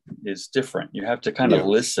battle is different. You have to kind of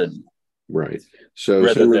listen. Right. So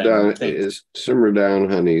Simmer Down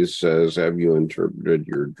Honey says, have you interpreted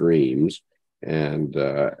your dreams? And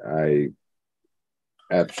I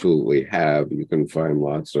absolutely have. You can find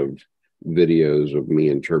lots of videos of me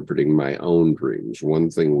interpreting my own dreams.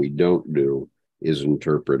 One thing we don't do is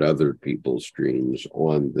interpret other people's dreams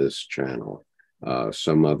on this channel.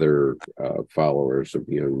 Some other followers of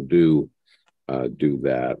Jung do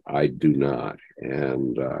that. I do not.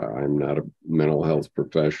 And I'm not a mental health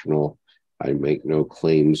professional. I make no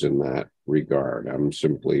claims in that regard. I'm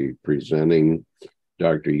simply presenting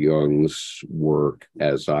Dr. Jung's work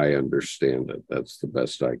as I understand it. That's the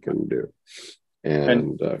best I can do.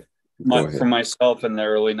 And for myself in the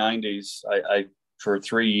early 90s, I for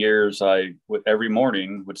 3 years, I would every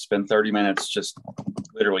morning would spend 30 minutes just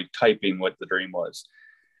literally typing what the dream was.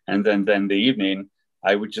 And then the evening,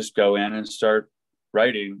 I would just go in and start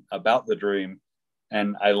writing about the dream.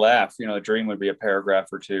 And I laugh, a dream would be a paragraph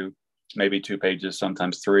or two, maybe 2 pages,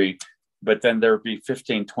 sometimes 3. But then there would be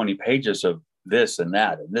 15, 20 pages of this and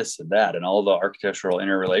that and this and that and all the architectural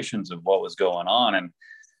interrelations of what was going on. And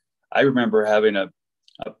I remember having a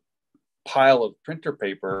pile of printer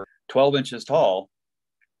paper 12 inches tall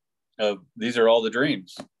of these are all the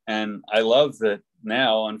dreams. And I love that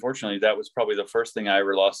now. Unfortunately, that was probably the first thing I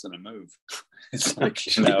ever lost in a move. It's like,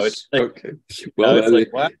 it's like, okay. Well, it's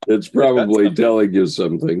like, wow, it's probably telling you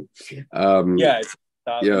something.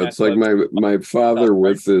 It's like my father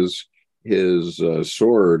with his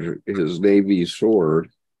sword, his Navy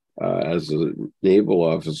sword, as a naval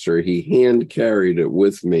officer, he hand carried it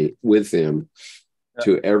with him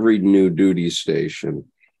to every new duty station.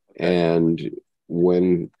 And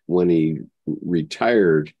when he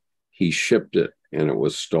retired, he shipped it and it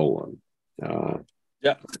was stolen. And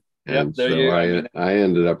I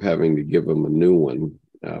ended up having to give him a new one,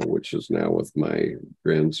 which is now with my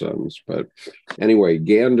grandsons. But anyway,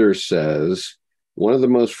 Gander says, one of the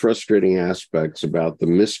most frustrating aspects about the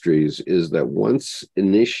mysteries is that once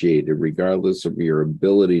initiated, regardless of your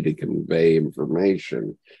ability to convey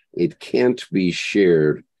information, it can't be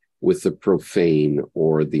shared with the profane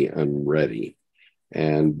or the unready.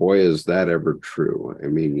 And boy, is that ever true. I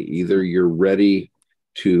mean, either you're ready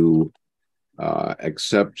to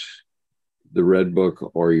accept the Red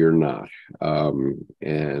Book or you're not.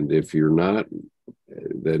 And if you're not,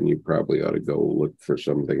 then you probably ought to go look for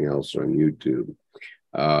something else on YouTube.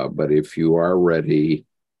 But if you are ready,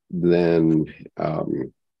 then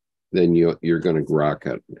you're going to grok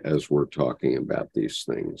it as we're talking about these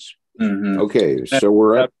things. Mm-hmm. Okay, so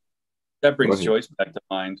we're up. That brings Joyce back to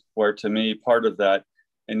mind, where to me, part of that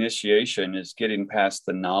initiation is getting past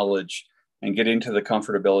the knowledge and getting to the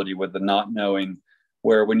comfortability with the not knowing,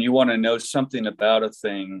 where when you want to know something about a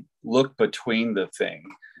thing, look between the thing,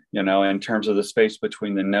 in terms of the space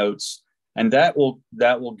between the notes. And that will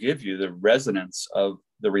give you the resonance of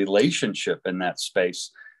the relationship in that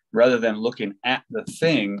space, rather than looking at the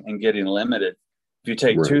thing and getting limited. If you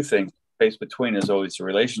take two things, space between is always a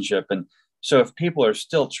relationship. And so if people are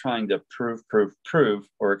still trying to prove,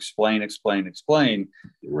 or explain,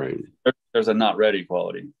 right, there's a not ready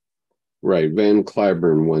quality. Right. Van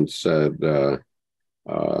Cliburn once said,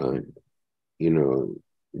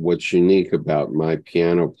 what's unique about my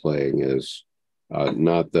piano playing is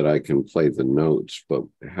not that I can play the notes, but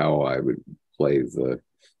how I would play the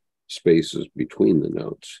spaces between the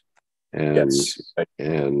notes. And,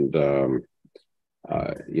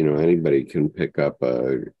 anybody can pick up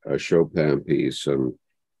a Chopin piece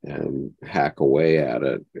and hack away at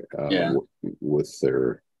it with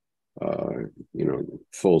their,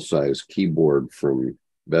 full-size keyboard from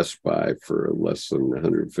Best Buy for less than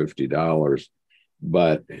 $150.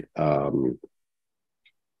 But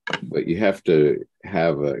you have to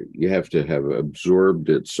have absorbed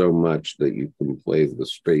it so much that you can play the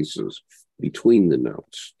spaces between the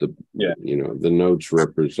notes. The notes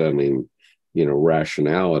representing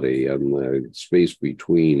rationality and the space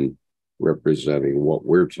between representing what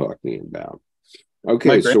we're talking about.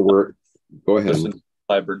 Okay, so go ahead.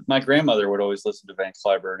 My grandmother would always listen to Van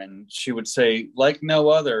Cliburn, and she would say, like no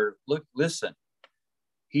other, listen,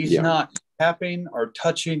 he's not tapping or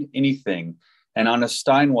touching anything. And on a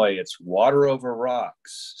Steinway, it's water over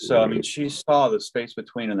rocks. So, right. I mean, she saw the space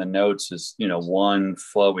between and the notes as, one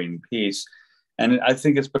flowing piece. And I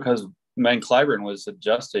think it's because Van Cliburn was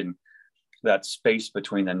adjusting that space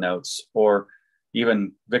between the notes. Or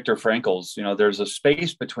even Viktor Frankl's, there's a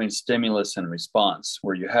space between stimulus and response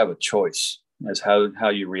where you have a choice as how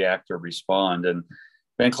you react or respond. And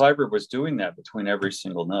Van Cliburn was doing that between every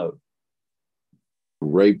single note.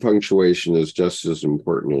 Right punctuation is just as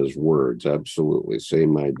important as words. Absolutely.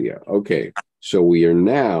 Same idea. Okay. So we are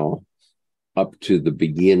now up to the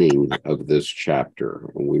beginning of this chapter.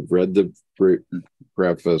 We've read the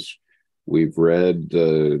preface. We've read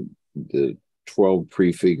the 12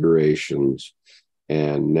 prefigurations,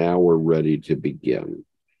 and now we're ready to begin.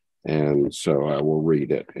 And so I will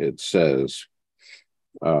read it. It says,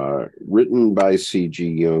 written by C.G.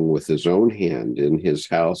 Jung with his own hand in his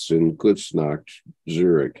house in Kuznach,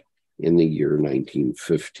 Zurich, in the year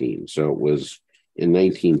 1915. So it was in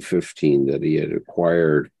 1915 that he had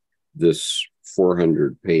acquired this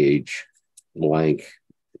 400-page blank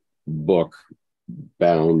book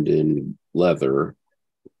bound in leather,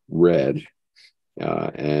 red,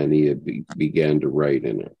 and he had began to write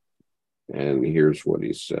in it. And here's what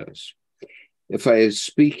he says. If I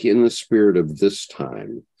speak in the spirit of this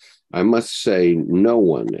time, I must say no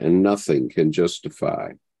one and nothing can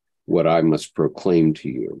justify what I must proclaim to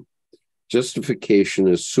you. Justification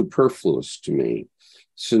is superfluous to me,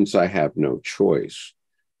 since I have no choice,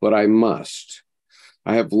 but I must.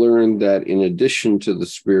 I have learned that in addition to the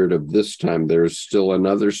spirit of this time, there is still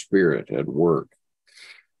another spirit at work,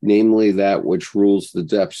 namely that which rules the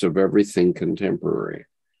depths of everything contemporary.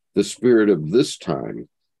 The spirit of this time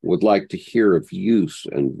would like to hear of use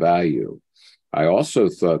and value. I also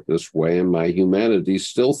thought this way, and my humanity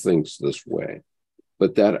still thinks this way.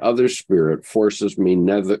 But that other spirit forces me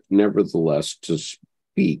nevertheless to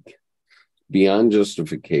speak beyond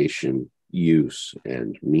justification, use,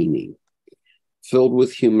 and meaning. Filled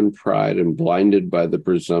with human pride and blinded by the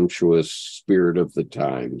presumptuous spirit of the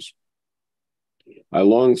times, I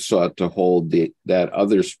long sought to hold that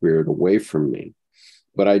other spirit away from me.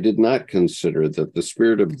 But I did not consider that the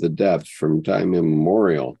spirit of the depths from time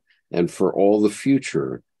immemorial and for all the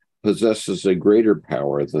future possesses a greater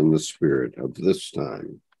power than the spirit of this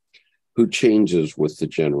time, who changes with the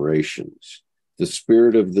generations. The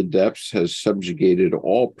spirit of the depths has subjugated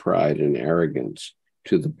all pride and arrogance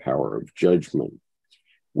to the power of judgment.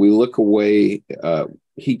 He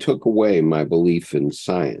took away my belief in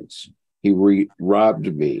science. He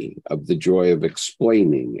robbed me of the joy of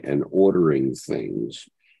explaining and ordering things,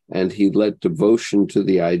 and he let devotion to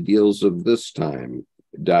the ideals of this time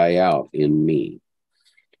die out in me.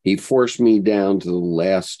 He forced me down to the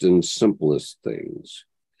last and simplest things.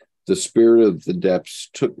 The spirit of the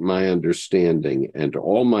depths took my understanding and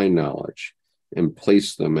all my knowledge and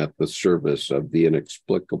placed them at the service of the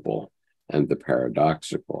inexplicable and the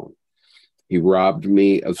paradoxical. He robbed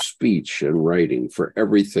me of speech and writing for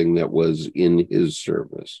everything that was in his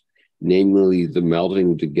service, namely the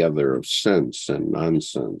melting together of sense and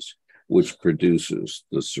nonsense, which produces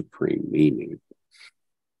the supreme meaning.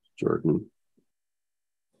 Jordan?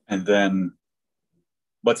 And then,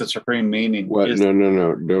 what's the supreme meaning? What?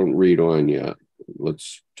 No. Don't read on yet.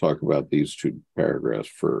 Let's talk about these two paragraphs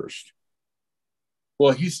first.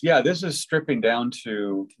 Well, this is stripping down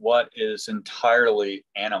to what is entirely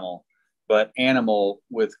animal, but animal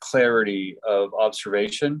with clarity of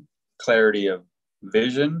observation, clarity of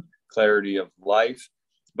vision, clarity of life,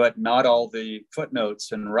 but not all the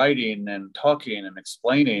footnotes and writing and talking and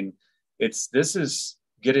explaining. This is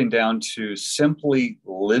getting down to simply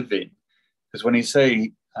living. Because when he says,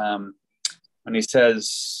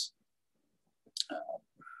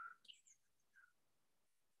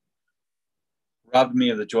 robbed me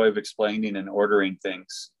of the joy of explaining and ordering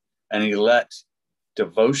things, and he let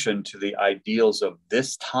devotion to the ideals of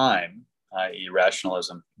this time, i.e.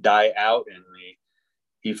 rationalism, die out in me.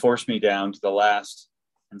 He forced me down to the last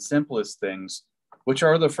and simplest things, which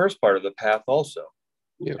are the first part of the path also.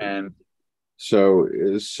 Yeah. And so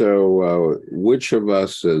which of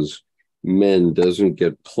us as men doesn't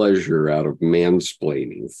get pleasure out of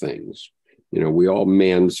mansplaining things? We all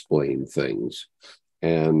mansplain things,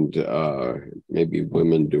 and maybe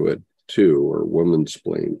women do it too, or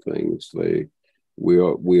women-splain things.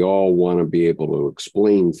 We all want to be able to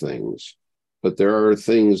explain things, but there are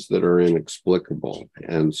things that are inexplicable.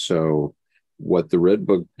 And so what the Red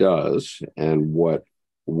Book does and what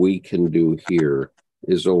we can do here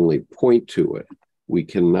is only point to it. We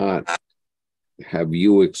cannot have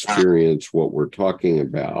you experience what we're talking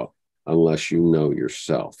about unless you know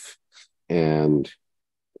yourself. And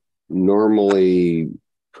normally,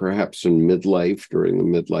 perhaps in midlife, during the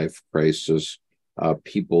midlife crisis,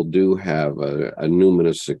 people do have a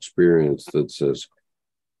numinous experience that says,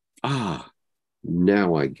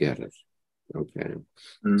 now I get it. Okay.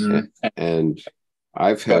 And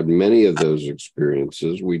I've had many of those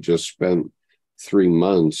experiences. We just spent 3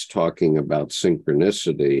 months talking about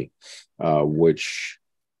synchronicity, which,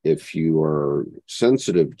 if you are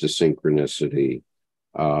sensitive to synchronicity,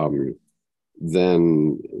 then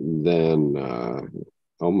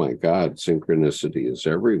oh my God, synchronicity is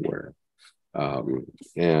everywhere.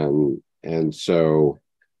 And so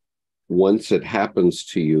once it happens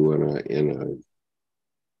to you in a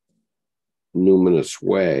numinous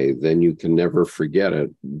way, then you can never forget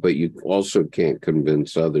it, but you also can't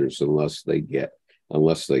convince others unless they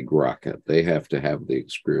grok it. They have to have the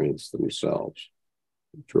experience themselves.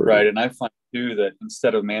 Jordan. Right. And I find too that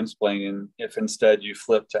instead of mansplaining, if instead you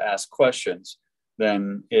flip to ask questions,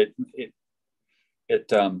 then it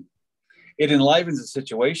enlivens the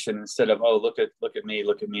situation instead of, oh, look at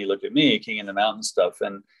me, king in the mountain stuff,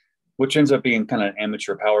 and which ends up being kind of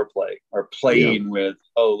amateur power play or playing with,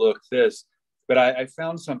 oh, look, this. But I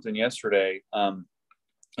found something yesterday, and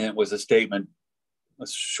it was a statement, a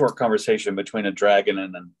short conversation between a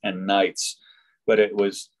dragon and knights, but it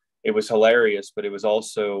was hilarious, but it was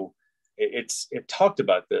also, it talked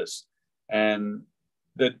about this, and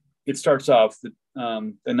that it starts off,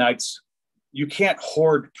 the knights, you can't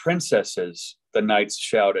hoard princesses, the knights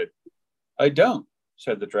shouted. I don't,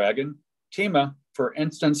 said the dragon. Tima, for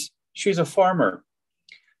instance, she's a farmer.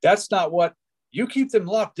 That's not what, you keep them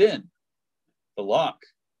locked in. The lock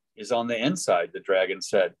is on the inside, the dragon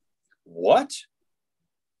said. What?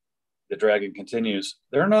 The dragon continues,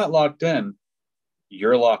 they're not locked in.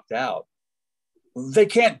 You're locked out. They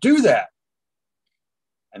can't do that.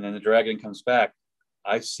 And then the dragon comes back.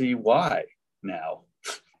 I see why now.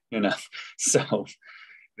 So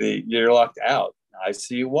you're locked out. I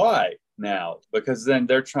see why now, because then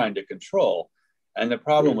they're trying to control. And the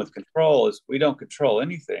problem with control is we don't control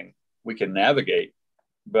anything. We can navigate.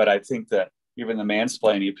 But I think that even the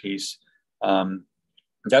mansplaining piece,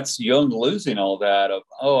 that's Jung losing all that of,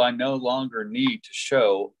 oh, I no longer need to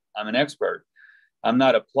show I'm an expert. I'm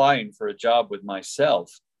not applying for a job with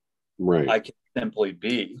myself. Right. I can simply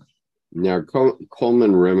be. Now,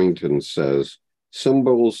 Coleman Remington says,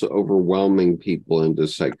 symbols overwhelming people into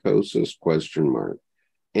psychosis, ?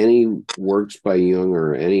 Any works by Jung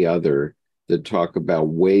or any other that talk about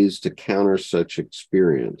ways to counter such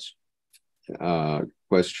experience? ? I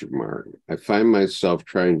find myself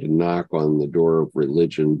trying to knock on the door of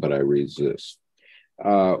religion, but I resist.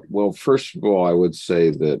 Well, first of all, I would say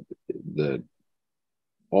that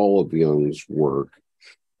all of Jung's work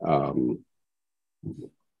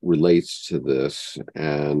relates to this,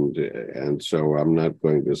 and so I'm not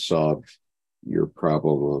going to solve your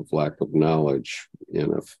problem of lack of knowledge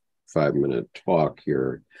in a 5-minute talk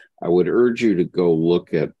here. I would urge you to go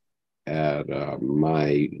look at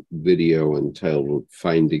my video entitled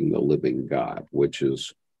Finding the Living God, which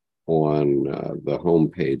is on the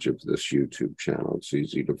homepage of this YouTube channel. It's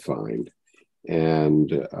easy to find.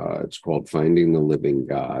 And it's called Finding the Living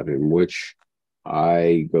God, in which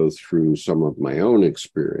I go through some of my own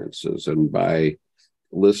experiences. And by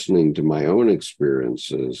listening to my own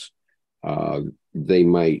experiences, they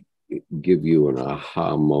might give you an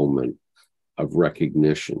aha moment of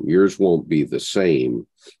recognition. Yours won't be the same,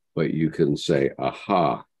 but you can say,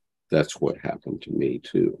 aha, that's what happened to me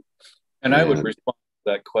too. And I would respond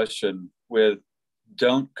to that question with,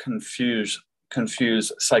 don't confuse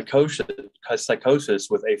psychosis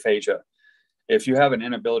with aphasia. If you have an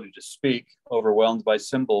inability to speak, overwhelmed by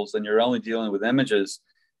symbols, and you're only dealing with images,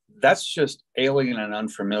 that's just alien and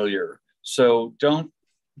unfamiliar. So don't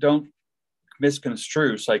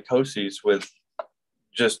misconstrue psychoses with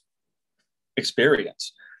just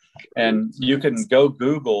experience. And you can go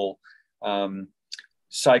Google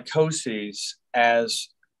psychoses as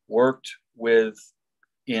worked with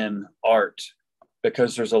in art,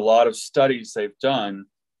 because there's a lot of studies they've done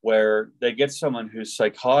where they get someone who's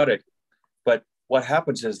psychotic, but what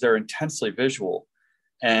happens is they're intensely visual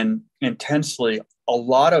and intensely a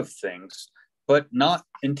lot of things, but not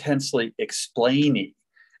intensely explaining.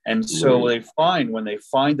 And so they find, when they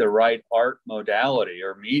find the right art modality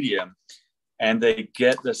or medium, and they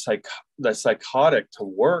get the psychotic to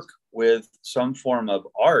work with some form of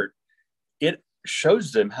art, it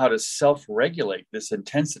shows them how to self-regulate this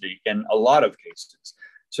intensity in a lot of cases.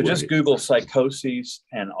 So just Google psychoses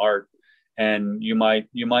and art, and you might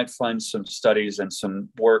find some studies and some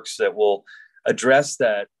works that will address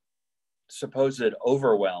that supposed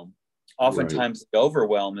overwhelm. Oftentimes the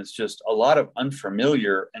overwhelm is just a lot of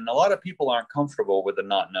unfamiliar, and a lot of people aren't comfortable with the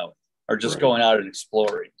not knowing or just going out and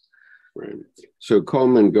exploring. Right. So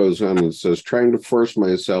Coleman goes on and says, trying to force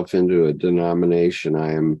myself into a denomination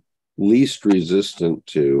I am least resistant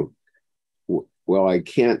to. Well, I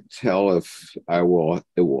can't tell if it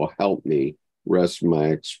will help me rest my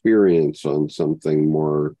experience on something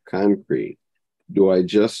more concrete. Do I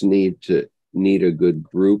just need a good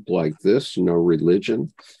group like this, no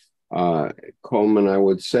religion? Coleman, I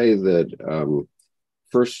would say that,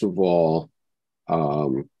 first of all,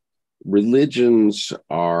 religions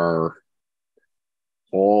are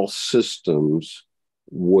all systems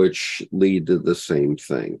which lead to the same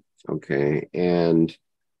thing, okay? And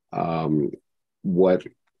what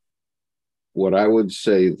I would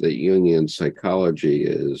say that Jungian psychology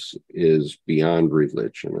is beyond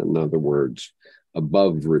religion. In other words,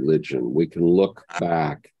 above religion. We can look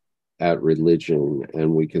back at religion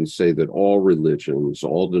and we can say that all religions,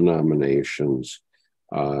 all denominations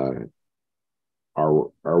are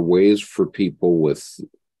ways for people with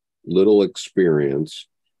little experience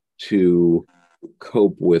to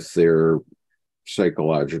cope with their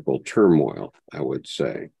psychological turmoil, I would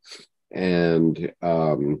say. And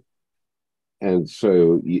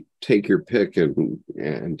so you take your pick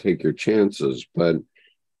and take your chances, but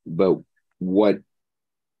what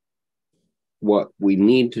we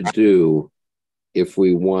need to do if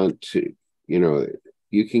we want to,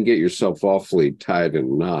 you can get yourself awfully tied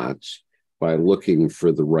in knots by looking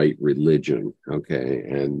for the right religion, okay,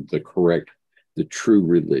 and the true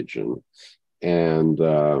religion. And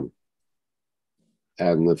the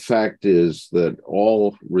fact is that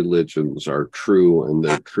all religions are true, and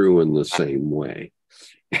they're true in the same way.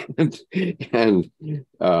 And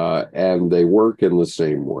they work in the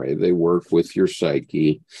same way. They work with your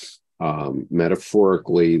psyche.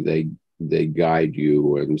 Metaphorically, they guide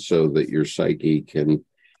you, and so that your psyche can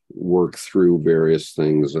work through various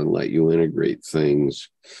things and let you integrate things.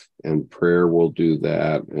 And prayer will do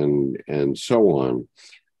that, and so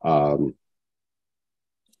on.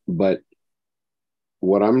 But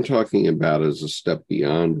what I'm talking about is a step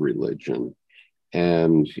beyond religion.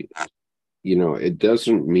 And, it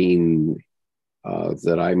doesn't mean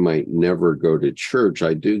that I might never go to church.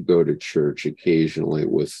 I do go to church occasionally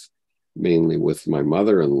mainly with my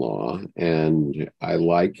mother-in-law, and I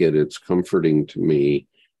like it. It's comforting to me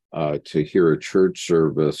to hear a church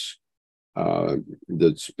service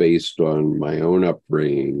that's based on my own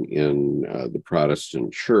upbringing in the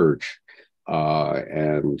Protestant church.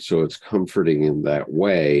 And so it's comforting in that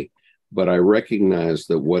way, but I recognize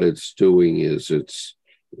that what it's doing is it's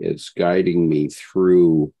guiding me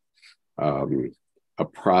through a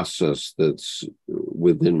process that's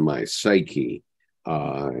within my psyche.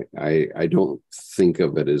 I don't think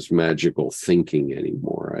of it as magical thinking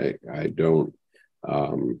anymore. I don't,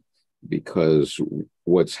 because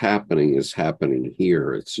what's happening is happening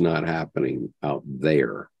here. It's not happening out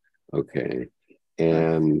there. Okay.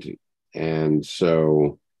 And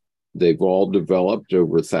so they've all developed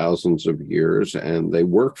over thousands of years, and they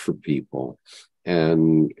work for people.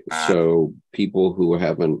 And so people who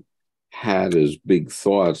haven't had as big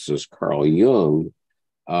thoughts as Carl Jung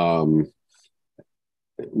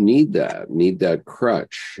need that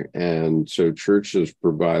crutch. And so churches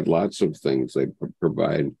provide lots of things. They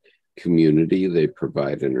provide community, they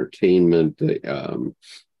provide entertainment, they, and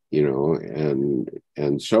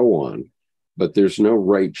so on. But there's no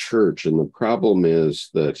right church. And the problem is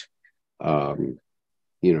that,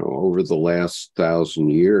 over the last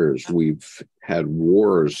 1,000 years, we've had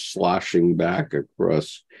wars sloshing back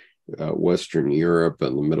across Western Europe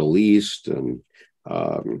and the Middle East and,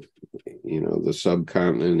 the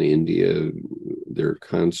subcontinent, India. There are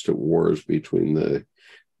constant wars between the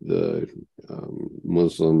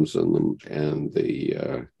Muslims and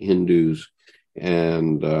the Hindus.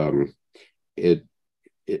 And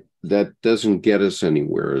that doesn't get us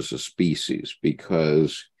anywhere as a species,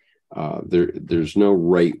 because there's no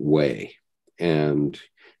right way, and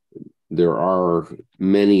there are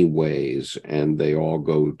many ways, and they all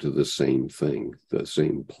go to the same thing, the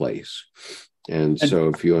same place. And so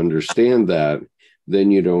if you understand that,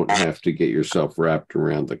 then you don't have to get yourself wrapped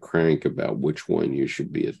around the crank about which one you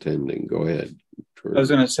should be attending. Go ahead. I was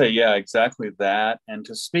going to say, yeah, exactly that. And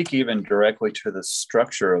to speak even directly to the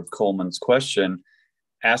structure of Coleman's question,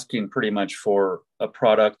 asking pretty much for a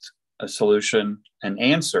product, a solution, an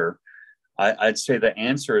answer, I'd say the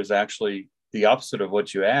answer is actually the opposite of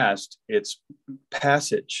what you asked. It's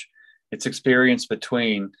passage. It's experience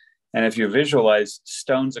between. And if you visualize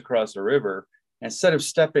stones across a river, instead of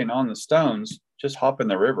stepping on the stones, just hop in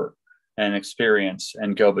the river and experience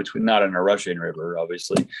and go between, not in a rushing river,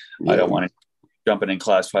 obviously. Yeah. I don't want to jump in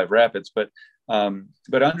class 5 rapids, but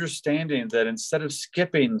understanding that instead of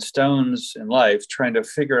skipping stones in life, trying to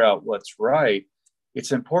figure out what's right,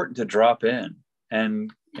 it's important to drop in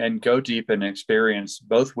and go deep and experience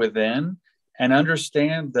both within, and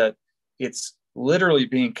understand that it's literally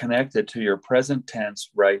being connected to your present tense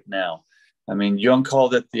right now. I mean, Jung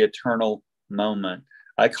called it the eternal moment.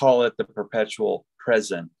 I call it the perpetual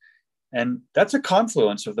present. And that's a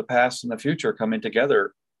confluence of the past and the future coming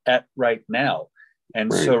together at right now.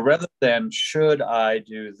 And so rather than should I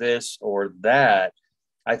do this or that,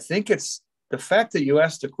 I think it's the fact that you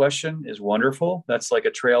asked the question is wonderful. That's like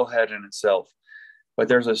a trailhead in itself. But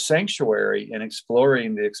there's a sanctuary in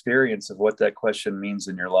exploring the experience of what that question means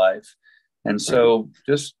in your life. And so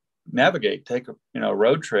just navigate, take a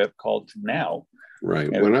road trip called now. Right.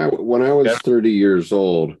 When I was 30 years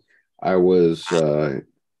old, I was a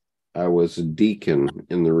deacon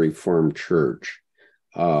in the Reformed Church.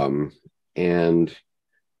 And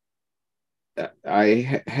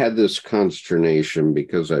I had this consternation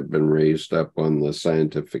because I'd been raised up on the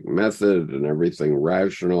scientific method and everything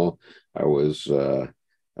rational. I was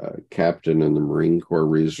captain in the Marine Corps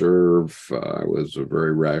Reserve. I was a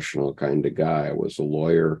very rational kind of guy. I was a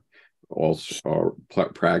lawyer, also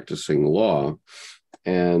practicing law.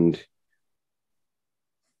 And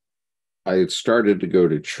I started to go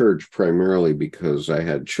to church primarily because I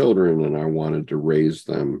had children and I wanted to raise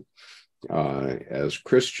them as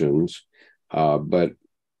Christians. But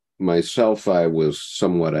myself, I was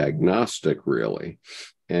somewhat agnostic, really.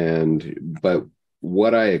 But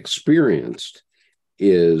what I experienced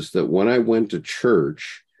is that when I went to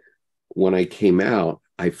church, when I came out,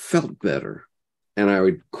 I felt better. And I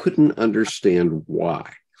couldn't understand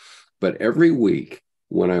why. But every week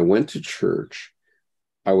when I went to church,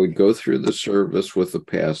 I would go through the service with the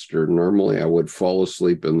pastor. Normally, I would fall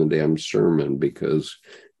asleep in the damn sermon because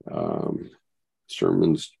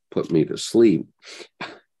sermons put me to sleep.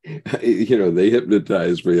 They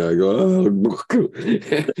hypnotize me. I go, oh.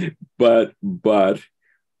 but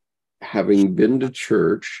having been to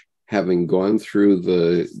church, having gone through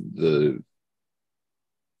the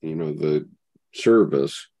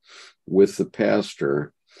service with the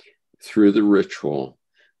pastor through the ritual,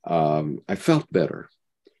 I felt better.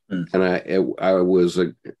 And I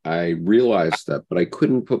realized that, but I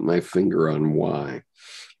couldn't put my finger on why.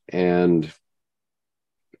 And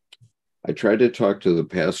I tried to talk to the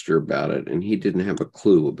pastor about it, and he didn't have a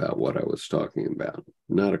clue about what I was talking about.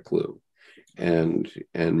 Not a clue. And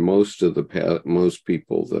most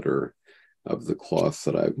people that are of the cloth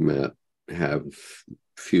that I've met have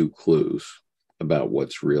few clues about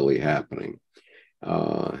what's really happening.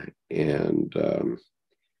 And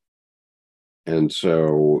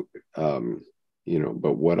so,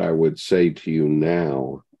 but what I would say to you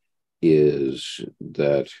now is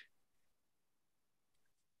that,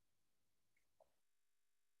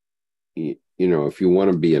 if you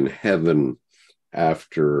want to be in heaven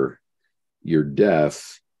after your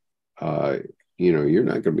death, you're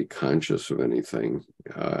not going to be conscious of anything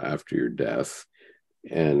after your death.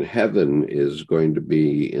 And heaven is going to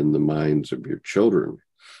be in the minds of your children.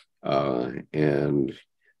 And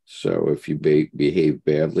so if you behave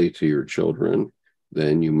badly to your children,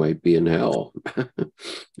 then you might be in hell.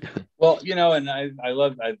 Well, and I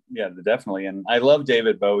love, definitely. And I love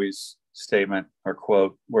David Bowie's statement or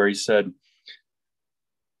quote where he said,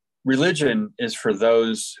 religion is for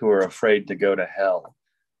those who are afraid to go to hell.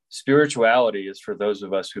 Spirituality is for those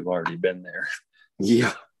of us who've already been there.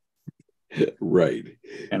 Yeah. Right.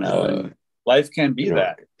 And life can be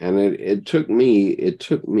that. And it took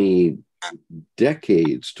me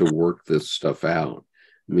decades to work this stuff out.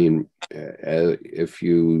 I mean, if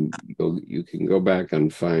you can go back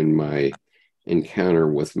and find my encounter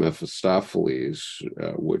with Mephistopheles,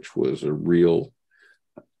 which was a real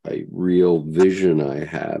vision I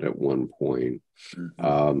had at one point.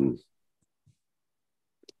 Mm-hmm.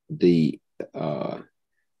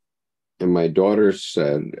 And my daughter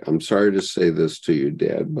said, "I'm sorry to say this to you,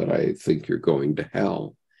 Dad, but I think you're going to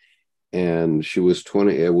hell." And she was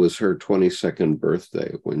 20. It was her 22nd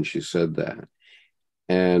birthday when she said that.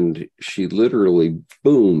 And she literally,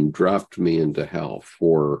 boom, dropped me into hell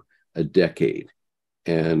for a decade.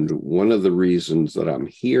 And one of the reasons that I'm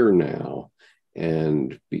here now,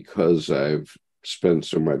 and because I've spent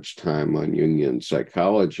so much time on Jungian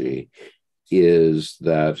psychology, is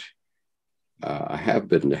that I have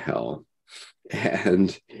been to hell.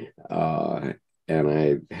 and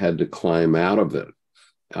I had to climb out of it.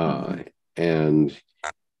 And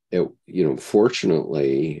it,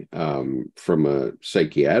 fortunately, from a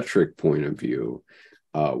psychiatric point of view,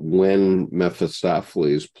 when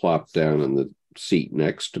Mephistopheles plopped down in the seat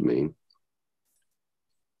next to me,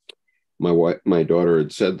 my daughter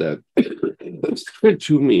had said that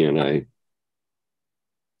to me, and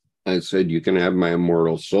I said, "You can have my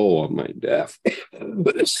immortal soul on my death,"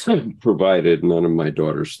 provided none of my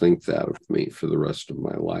daughters think that of me for the rest of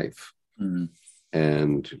my life.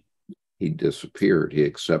 And he disappeared. He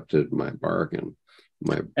accepted my bargain,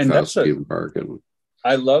 my Faustian bargain.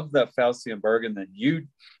 I love that Faustian bargain that you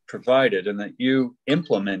provided and that you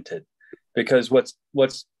implemented, because what's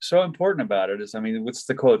so important about it is, what's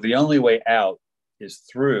the quote? The only way out is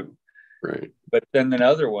through. Right. But then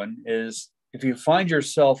another one is, if you find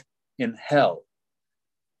yourself in hell,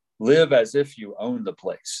 live as if you own the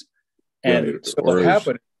place. And so what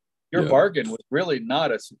happened, your bargain was really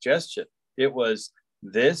not a suggestion. It was,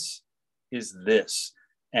 this is this,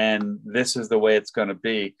 and this is the way it's going to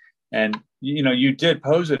be. And, you did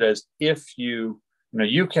pose it as, if you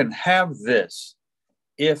can have this,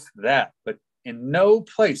 if that, but in no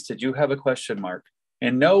place did you have a question mark.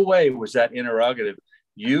 In no way was that interrogative.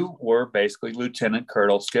 You were basically Lieutenant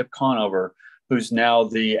Colonel Skip Conover, who's now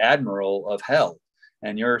the Admiral of Hell.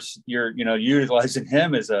 And you're utilizing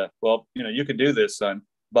him as you can do this, son,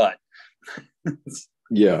 but.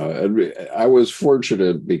 Yeah, I was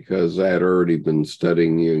fortunate because I had already been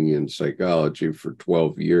studying Jungian psychology for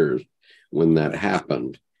 12 years when that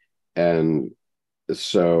happened. And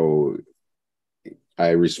so I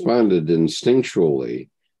responded instinctually,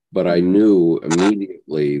 but I knew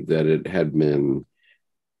immediately that it had been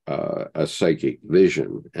a psychic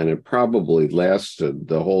vision. And it probably lasted,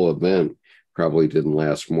 the whole event probably didn't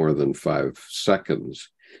last more than 5 seconds.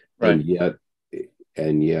 Right.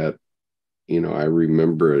 And yet, I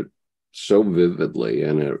remember it so vividly,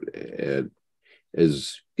 and it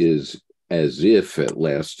is as if it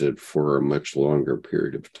lasted for a much longer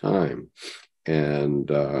period of time. And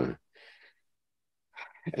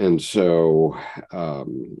so, I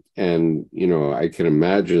can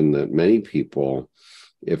imagine that many people,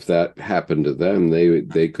 if that happened to them,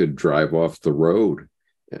 they could drive off the road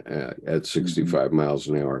at 65 miles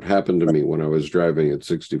an hour. It happened to me when I was driving at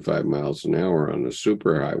 65 miles an hour on a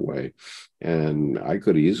superhighway, and I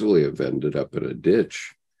could easily have ended up in a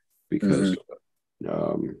ditch because,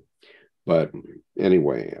 but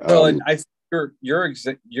anyway. Well, I think your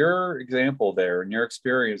example there and your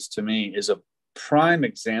experience to me is a prime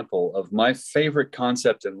example of my favorite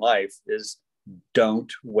concept in life is,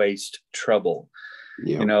 don't waste trouble.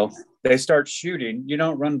 Yeah. They start shooting, you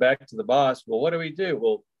don't run back to the boss. Well, what do we do?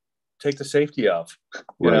 Well, take the safety off.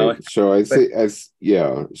 Right. So I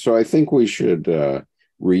think we should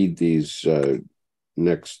read these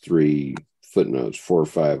next 3 footnotes, 4,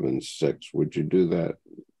 5, and 6. Would you do that,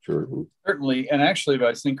 Jordan? Certainly. And actually,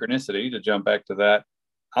 by synchronicity, to jump back to that,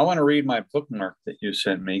 I want to read my bookmark that you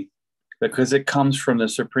sent me, because it comes from the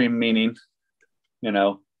supreme meaning,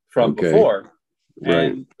 from before.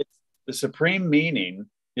 Right. And the supreme meaning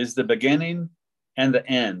is the beginning and the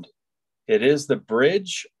end. It is the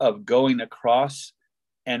bridge of going across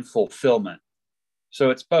and fulfillment.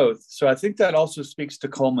 So it's both. So I think that also speaks to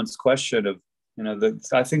Coleman's question of,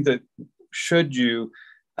 I think the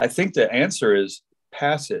answer is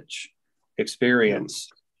passage, experience,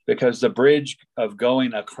 because the bridge of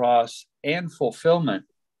going across and fulfillment,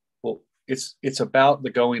 well, it's about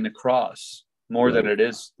the going across more than it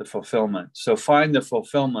is the fulfillment. So find the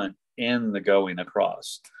fulfillment in the going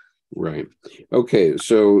across. Right. Okay.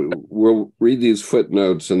 So we'll read these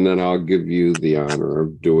footnotes, and then I'll give you the honor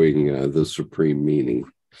of doing the supreme meaning.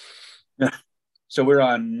 So we're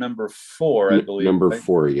on number 4, I believe. Number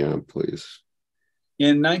 4, yeah, please.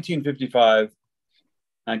 In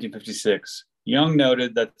 1956, Jung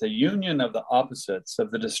noted that the union of the opposites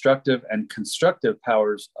of the destructive and constructive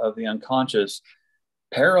powers of the unconscious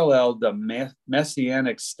paralleled the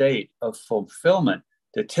messianic state of fulfillment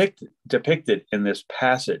depicted in this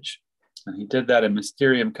passage. And he did that in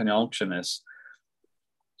Mysterium Conjunctionis.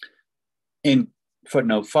 In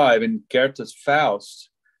footnote 5, in Goethe's Faust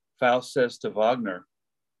says to Wagner,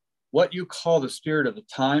 what you call the spirit of the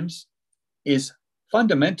times is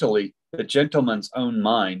fundamentally the gentleman's own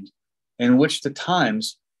mind, in which the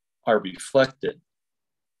times are reflected.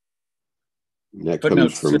 That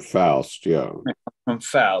comes from Faust, yeah. From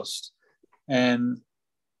Faust. And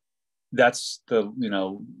that's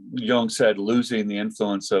Jung said, losing the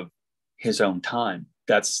influence of his own time.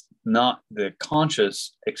 That's not the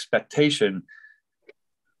conscious expectation.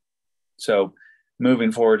 So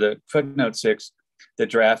moving forward to footnote 6, the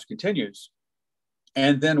draft continues.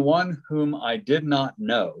 And then one whom I did not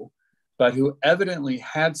know, but who evidently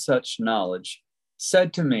had such knowledge,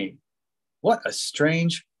 said to me, "What a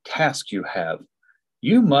strange task you have.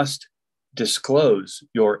 You must disclose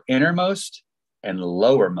your innermost and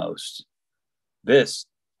lowermost." This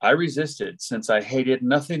I resisted, since I hated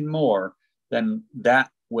nothing more than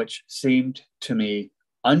that which seemed to me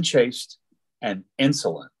unchaste and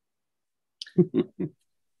insolent.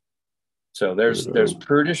 So there's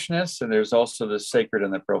prudishness, and there's also the sacred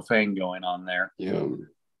and the profane going on there. Yeah.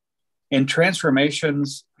 In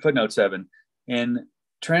Transformations, footnote 7, in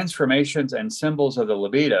Transformations and Symbols of the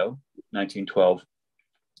Libido, 1912,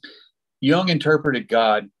 Jung interpreted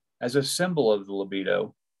God as a symbol of the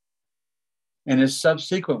libido. In his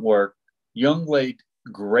subsequent work, Jung laid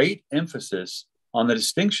great emphasis on the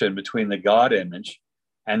distinction between the God image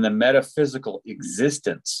and the metaphysical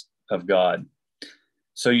existence of God.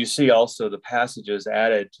 So you see also the passages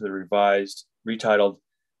added to the revised, retitled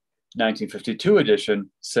 1952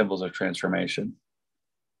 edition, Symbols of Transformation.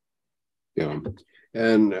 Yeah.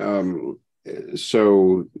 And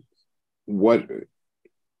so what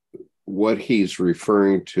he's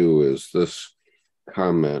referring to is this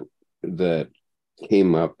comment that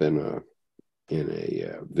came up in a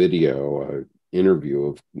video interview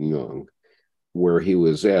of Jung, where he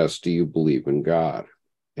was asked, "Do you believe in God?"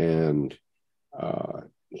 And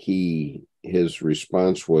his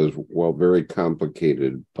response was, "Well, very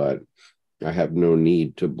complicated, but I have no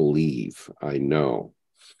need to believe. I know."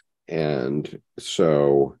 And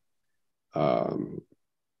so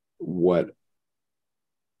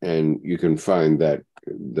and you can find that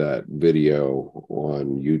video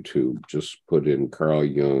on YouTube. Just put in Carl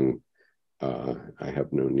Jung, "I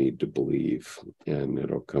have no need to believe," and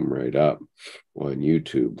it'll come right up on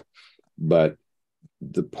YouTube. But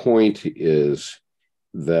the point is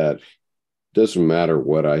that it doesn't matter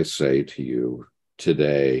what I say to you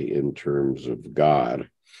today in terms of God.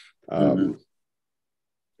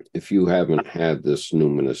 If you haven't had this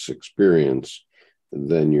numinous experience,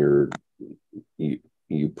 then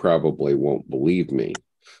you probably won't believe me.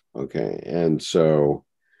 Okay. And so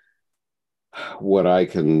what I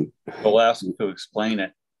can... They'll ask to explain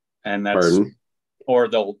it. And that's... Pardon? Or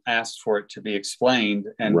they'll ask for it to be explained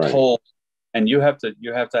and Right. told. And you have to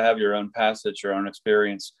have your own passage, your own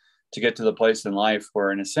experience to get to the place in life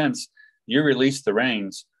where, in a sense, you release the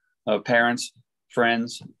reins of parents,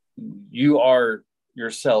 friends. You are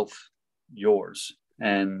yourself yours,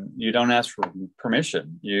 and you don't ask for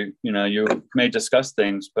permission. You may discuss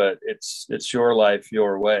things, but it's your life,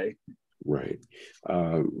 your way. Right.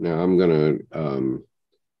 Now I'm going to,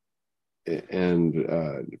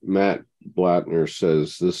 Matt Blattner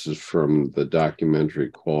says this is from the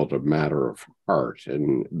documentary called A Matter of Heart,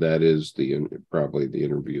 and that is probably the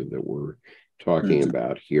interview that we're talking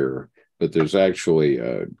about here. But there's actually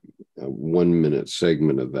a 1 minute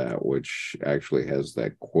segment of that which actually has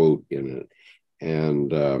that quote in it.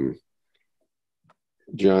 And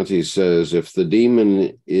Jonty says, "If the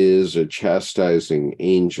demon is a chastising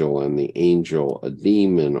angel and the angel a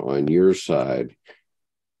demon on your side,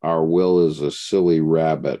 our will is a silly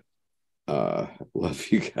rabbit."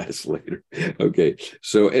 Love you guys later. Okay.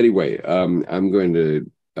 So anyway, I'm going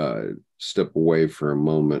to step away for a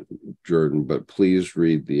moment, Jordan, but please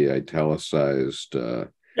read the italicized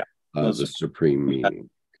the supreme meaning.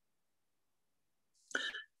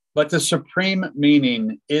 But the supreme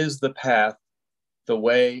meaning is the path, the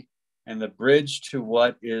way, and the bridge to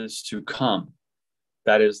what is to come.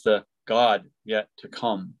 That is the God yet to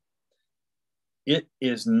come. It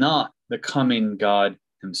is not the coming God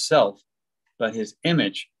himself, but his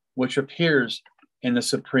image, which appears in the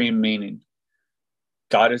supreme meaning.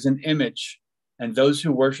 God is an image, and those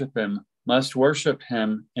who worship him must worship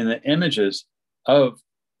him in the images of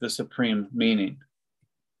the supreme meaning.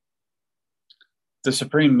 The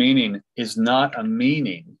supreme meaning is not a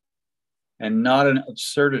meaning and not an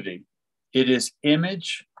absurdity. It is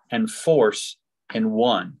image and force in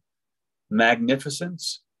one,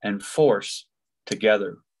 magnificence and force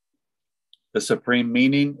together. The supreme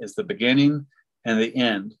meaning is the beginning and the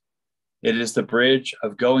end. It is the bridge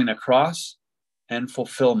of going across and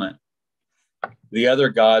fulfillment. The other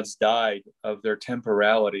gods died of their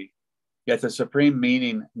temporality, yet the supreme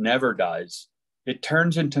meaning never dies. It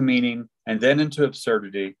turns into meaning and then into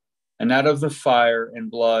absurdity, and out of the fire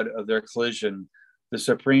and blood of their collision, the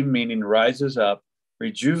supreme meaning rises up,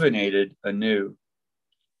 rejuvenated anew.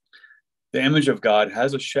 The image of God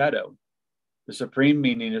has a shadow. The supreme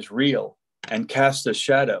meaning is real and casts a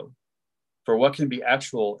shadow. For what can be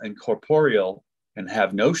actual and corporeal and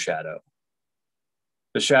have no shadow?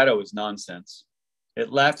 The shadow is nonsense.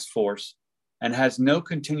 It lacks force and has no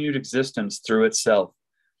continued existence through itself.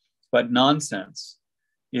 But nonsense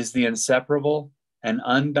is the inseparable and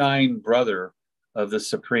undying brother of the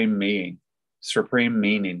supreme meaning.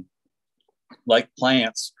 Like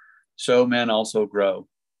plants, so men also grow,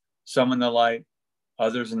 some in the light,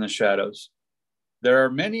 others in the shadows. There are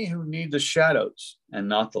many who need the shadows and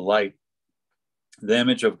not the light. The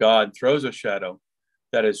image of God throws a shadow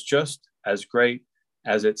that is just as great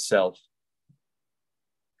as itself.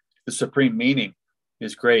 The supreme meaning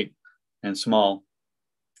is great and small.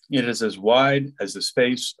 It is as wide as the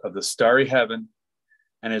space of the starry heaven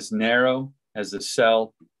and as narrow as the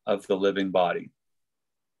cell of the living body.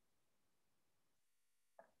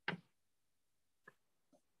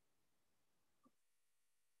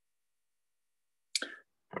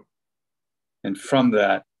 And from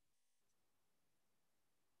that,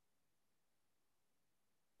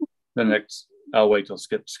 the next, I'll wait till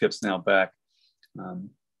Skip's now back.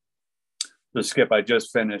 The Skip, I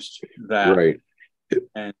just finished that. Right.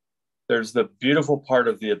 And there's the beautiful part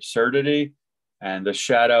of the absurdity, and the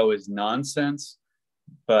shadow is nonsense,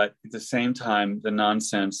 but at the same time, the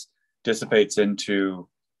nonsense dissipates into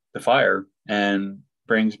the fire and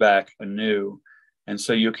brings back anew. And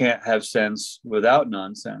so you can't have sense without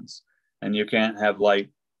nonsense, and you can't have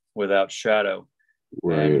light without shadow.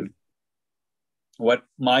 Right. And what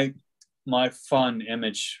my fun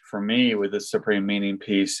image for me with the supreme meaning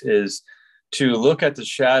piece is to look at the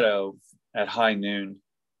shadow at high noon,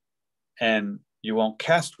 and you won't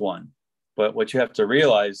cast one. But what you have to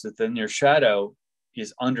realize that then your shadow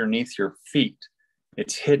is underneath your feet.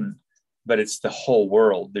 It's hidden, but it's the whole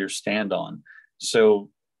world you stand on. So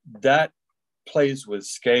that plays with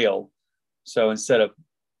scale. So instead of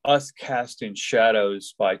us casting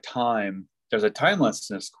shadows by time, there's a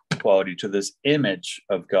timelessness quality to this image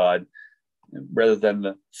of God rather than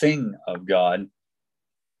the thing of God.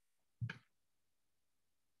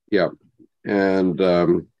 Yeah. And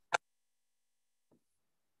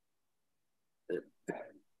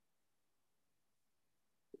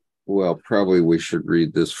well, probably we should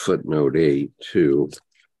read this footnote 8 too.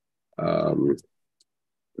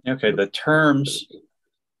 Okay, the terms.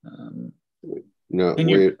 No,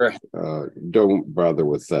 wait, don't bother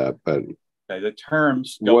with that. But okay, the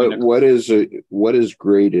terms. What is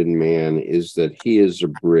great in man is that he is a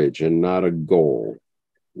bridge and not a goal.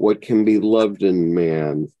 What can be loved in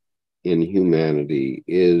man, in humanity,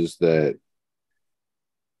 is that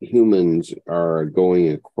humans are going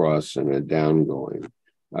across and a downgoing.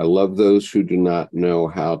 I love those who do not know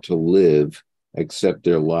how to live except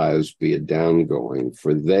their lives be a downgoing,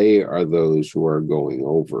 for they are those who are going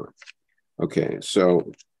over. Okay, so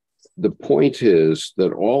the point is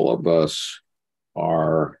that all of us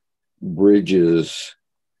are bridges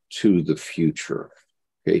to the future.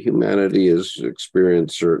 Okay, humanity has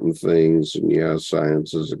experienced certain things, and yeah,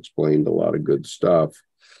 science has explained a lot of good stuff,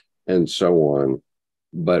 and so on.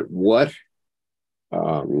 But what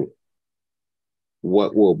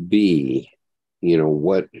will be,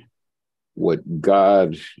 what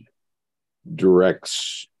God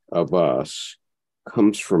directs of us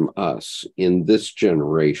comes from us in this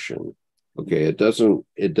generation. Okay, it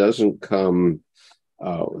doesn't come.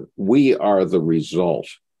 We are the result,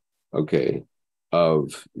 okay,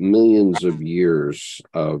 of millions of years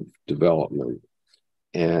of development,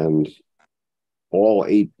 and all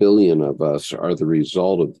 8 billion of us are the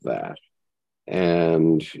result of that.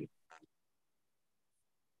 And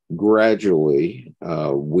gradually,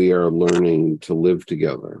 we are learning to live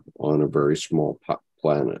together on a very small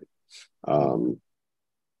planet.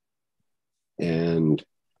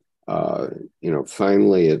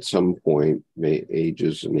 Finally, at some point,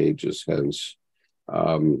 ages and ages hence,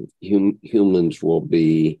 humans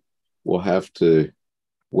will have to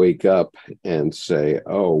wake up and say,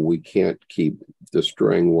 oh, we can't keep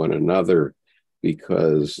destroying one another,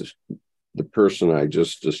 because the person I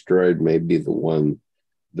just destroyed may be the one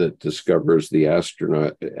that discovers the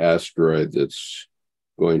asteroid that's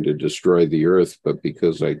going to destroy the Earth, but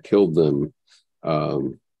because I killed them,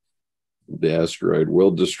 the asteroid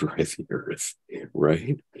will destroy the Earth,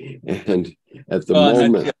 right? And at the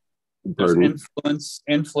moment, there's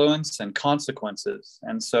influence and consequences.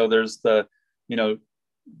 And so there's the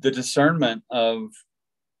discernment of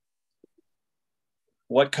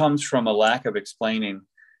what comes from a lack of explaining,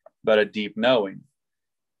 but a deep knowing,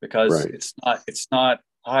 because right. It's not,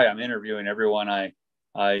 hi, I'm interviewing everyone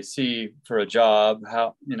I see for a job.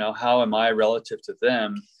 How am I relative to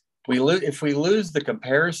them? If we lose the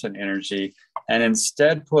comparison energy and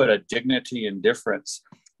instead put a dignity and difference,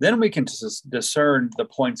 then we can discern the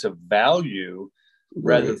points of value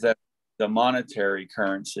rather than the monetary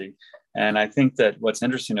currency. And I think that what's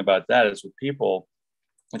interesting about that is with people,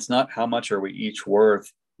 it's not how much are we each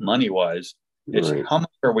worth money wise. It's Right. how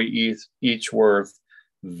much are we each worth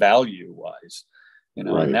value wise,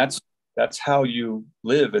 Right. and that's how you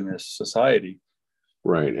live in this society.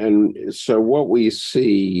 Right. And so what we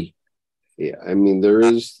see, I mean, there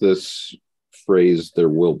is this phrase, there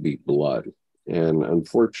will be blood. And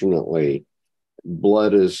unfortunately,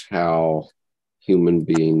 blood is how human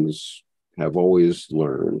beings have always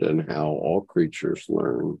learned and how all creatures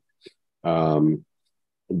learn.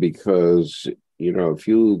 Because, if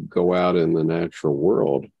you go out in the natural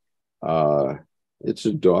world, it's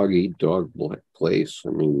a dog-eat-dog place. I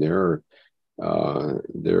mein, there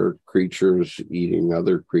are creatures eating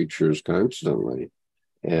other creatures constantly.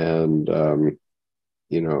 And,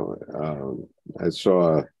 I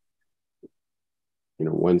saw,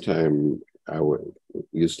 one time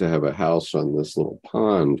used to have a house on this little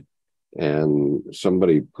pond, and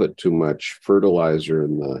somebody put too much fertilizer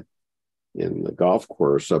in the golf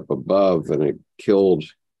course up above, and it killed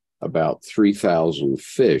about 3,000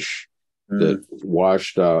 fish that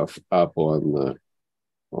washed up on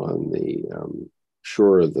the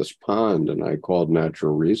shore of this pond. And I called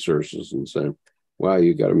Natural Resources and said, wow,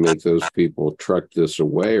 you got to make those people truck this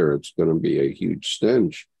away or it's going to be a huge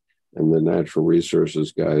stench. And the Natural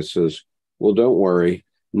Resources guy says, well, don't worry,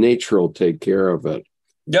 nature will take care of it.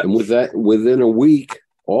 Yep. And with that, within a week,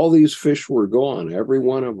 all these fish were gone, every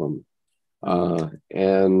one of them.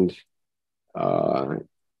 And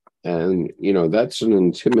that's an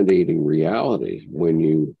intimidating reality when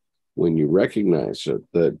you recognize it,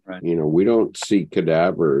 that right. We don't see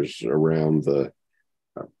cadavers around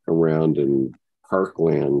in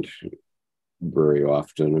parkland very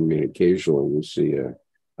often. I mean, occasionally we see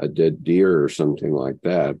a dead deer or something like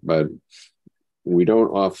that, but we don't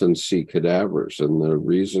often see cadavers, and the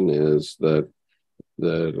reason is that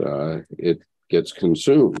it gets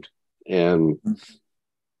consumed, and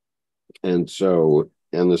so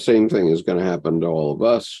the same thing is going to happen to all of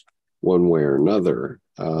us one way or another.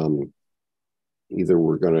 Either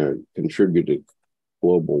we're going to contribute to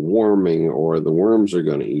global warming, or the worms are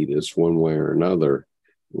going to eat us one way or another.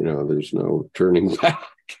 There's no turning back.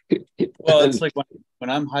 Well, it's like when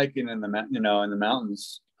I'm hiking in the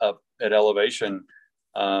mountains up at elevation.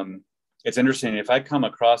 It's interesting. If I come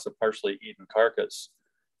across a partially eaten carcass,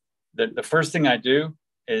 the first thing I do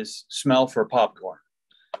is smell for popcorn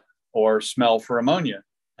or smell for ammonia.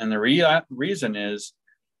 And the reason is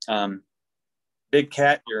big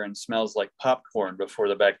cat urine smells like popcorn before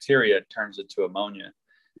the bacteria turns into ammonia.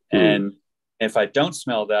 And if I don't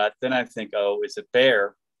smell that, then I think, oh, is it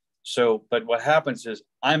bear? So, but what happens is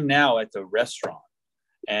I'm now at the restaurant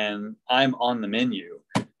and I'm on the menu.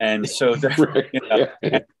 And so, so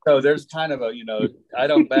there's kind of I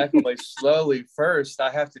don't back away slowly first.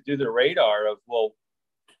 I have to do the radar of, well,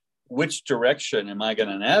 which direction am I going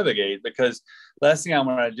to navigate? Because last thing I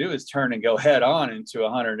want to do is turn and go head on into a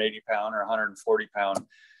 180 pound or 140 pound,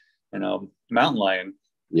 mountain lion.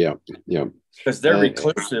 Yeah. Because they're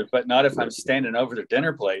reclusive, but not if I'm standing over the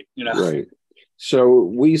dinner plate, Right. So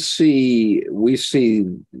we see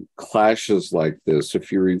clashes like this.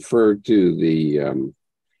 If you refer to the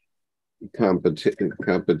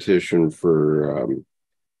competition for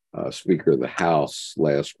Speaker of the House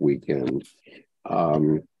last weekend,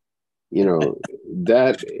 that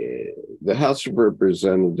the House of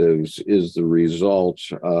Representatives is the result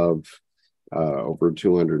of over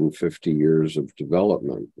 250 years of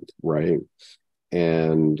development, right?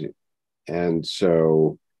 And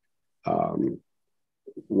so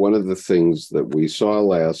one of the things that we saw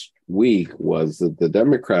last week was that the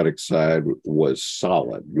Democratic side was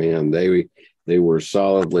solid. Man, they were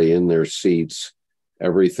solidly in their seats.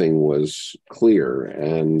 Everything was clear,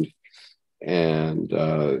 and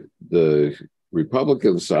the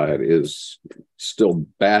Republican side is still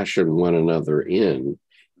bashing one another in,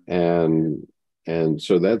 and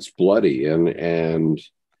so that's bloody. And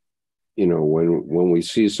when we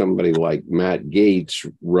see somebody like Matt Gaetz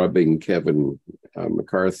rubbing Kevin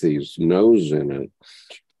McCarthy's nose in it,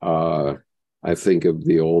 I think of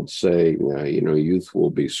the old saying, youth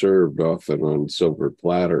will be served often on silver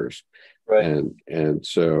platters. Right. And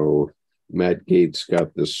so Matt Gaetz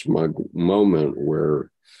got this smug moment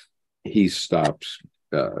where he stopped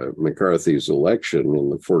McCarthy's election in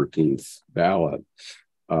the 14th ballot.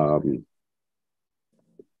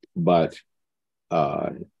 But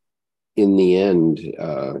in the end,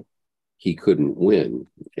 he couldn't win.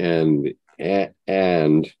 And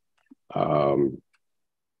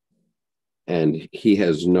he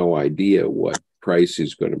has no idea what price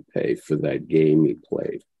he's going to pay for that game he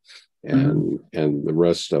played. and the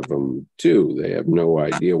rest of them too. They have no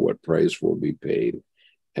idea what price will be paid,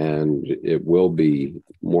 and it will be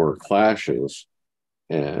more clashes.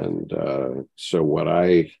 And so what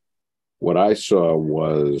I saw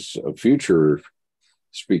was a future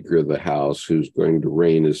Speaker of the House who's going to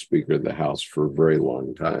reign as Speaker of the House for a very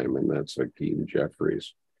long time, and that's Hakeem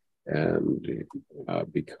Jeffries. And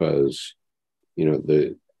because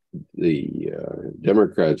the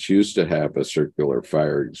Democrats used to have a circular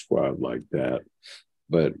firing squad like that,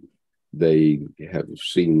 but they have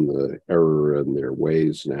seen the error in their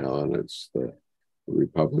ways now, and it's the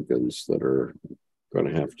Republicans that are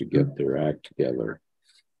going to have to get their act together.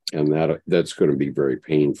 And that's going to be very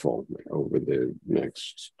painful over the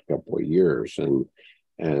next couple of years.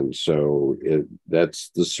 And so that's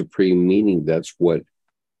the supreme meaning. That's what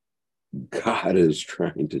God is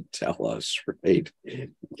trying to tell us, right?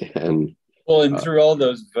 And well, and through all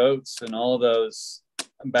those votes and all those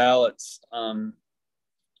ballots,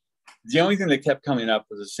 the only thing that kept coming up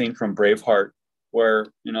was a scene from Braveheart where,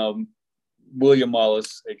 William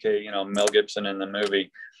Wallace, aka, Mel Gibson in the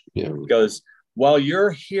movie, goes, while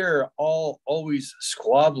you're here always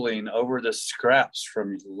squabbling over the scraps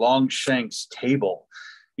from Longshank's table,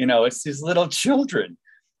 it's these little children,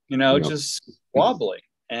 just squabbling.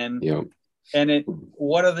 And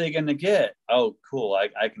what are they going to get? Oh, cool.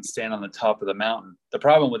 I can stand on the top of the mountain. The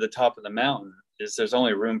problem with the top of the mountain is there's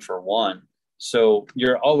only room for one. So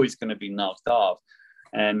you're always going to be knocked off.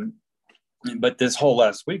 But this whole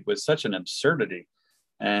last week was such an absurdity.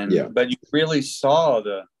 But you really saw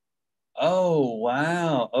oh,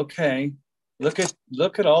 wow. Okay. Look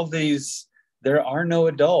at all these. There are no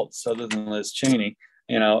adults other than Liz Cheney,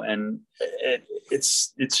 and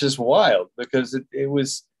it's just wild because it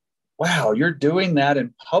was, wow, you're doing that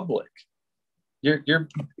in public. You're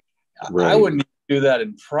right. I wouldn't do that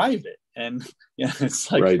in private. And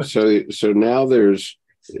it's like, right. So now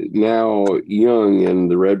Jung in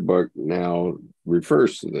the Red Book now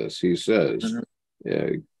refers to this. He says,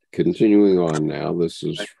 continuing on now, this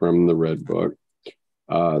is from the Red Book.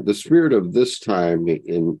 The spirit of this time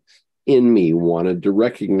in me wanted to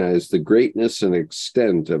recognize the greatness and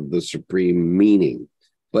extent of the supreme meaning,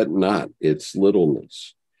 but not its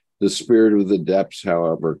littleness. The spirit of the depths,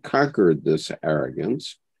 however, conquered this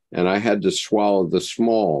arrogance, and I had to swallow the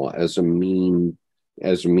small as a means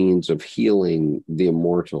of healing the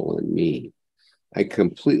immortal in me. I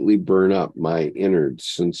completely burn up my innards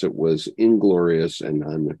since it was inglorious and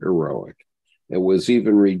unheroic. It was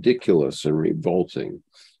even ridiculous and revolting.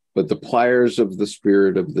 But the pliers of the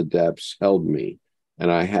spirit of the depths held me,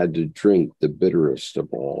 and I had to drink the bitterest of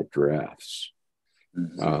all draughts.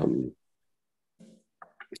 And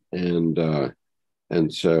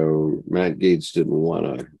so Matt Gaetz didn't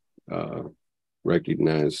want to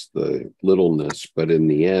recognize the littleness, but in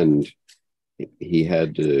the end, he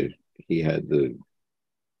had to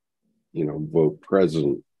vote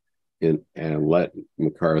present and let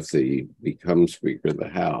McCarthy become Speaker of the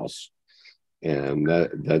House. And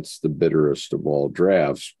that's the bitterest of all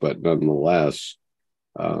drafts, but nonetheless,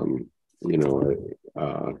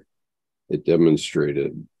 it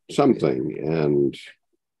demonstrated something,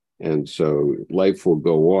 and so life will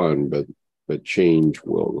go on, but change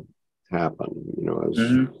will happen.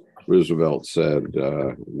 As Roosevelt said,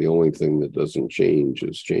 the only thing that doesn't change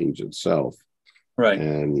is change itself. Right.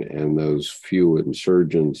 And those few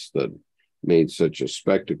insurgents that made such a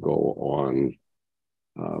spectacle on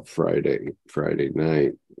Friday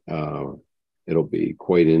night, it'll be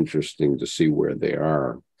quite interesting to see where they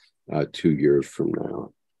are 2 years from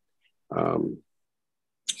now.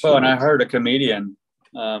 Well, and I heard a comedian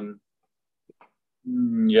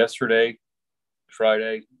yesterday,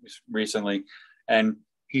 Friday, recently, and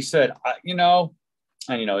he said,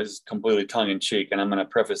 it's completely tongue-in-cheek, and I'm going to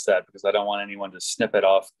preface that because I don't want anyone to snip it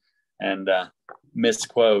off and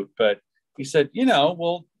misquote, but he said,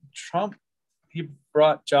 well, Trump, he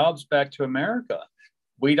brought jobs back to America.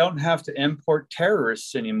 We don't have to import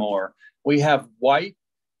terrorists anymore. We have white,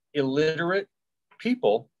 illiterate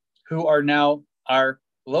people who are now our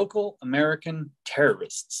local American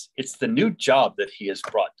terrorists. It's the new job that he has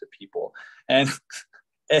brought to people. And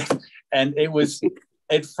it was,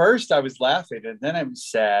 at first I was laughing, and then I was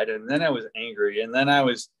sad, and then I was angry, and then I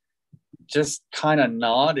was just kind of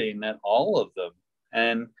nodding at all of them.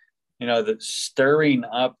 And the stirring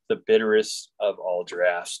up the bitterest of all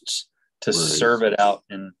drafts to serve it out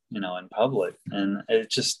in public. And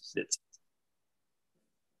it's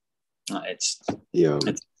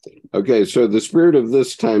okay. So the spirit of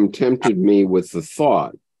this time tempted me with the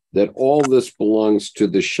thought that all this belongs to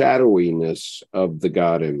the shadowiness of the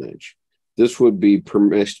God image. This would be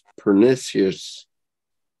pernicious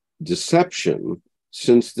deception,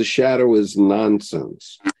 since the shadow is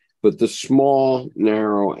nonsense. But the small,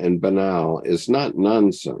 narrow, and banal is not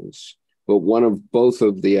nonsense, but one of both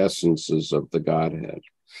of the essences of the Godhead.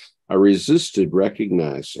 I resisted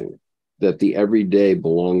recognizing that the everyday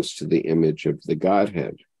belongs to the image of the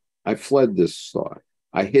Godhead. I fled this thought.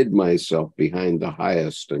 I hid myself behind the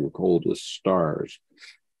highest and coldest stars.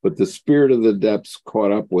 But the spirit of the depths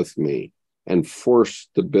caught up with me and forced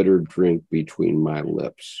the bitter drink between my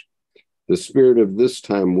lips. The spirit of this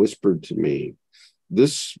time whispered to me,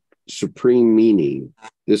 this supreme meaning,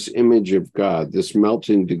 this image of God, this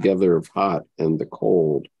melting together of hot and the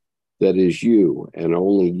cold, that is you and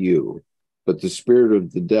only you. But the spirit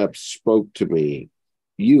of the depths spoke to me,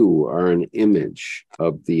 you are an image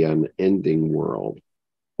of the unending world.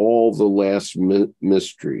 All the last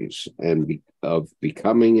mysteries of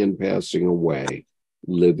becoming and passing away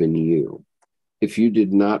live in you. If you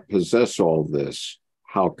did not possess all this,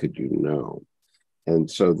 how could you know? And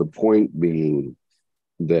so the point being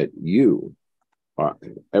that you,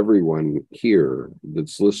 everyone here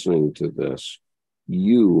that's listening to this,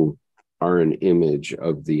 you are an image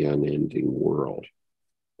of the unending world.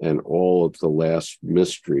 And all of the last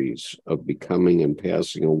mysteries of becoming and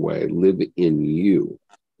passing away live in you.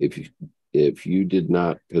 If you did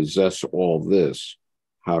not possess all this,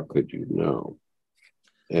 how could you know?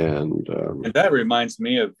 And that reminds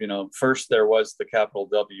me of, first there was the capital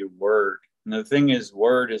W word. And the thing is,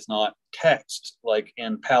 word is not text like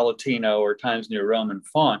in Palatino or Times New Roman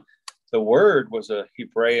font. The word was a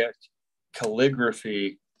Hebraic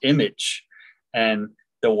calligraphy image, and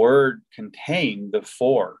the word contained the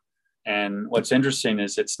four. And what's interesting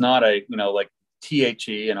is it's not a, like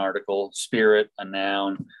THE, an article, spirit, a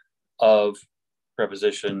noun, of,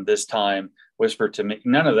 preposition, this time, whisper to me.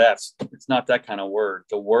 None of that's, it's not that kind of word.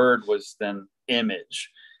 The word was then image.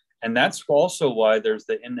 And that's also why there's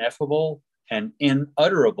the ineffable and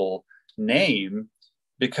inutterable name,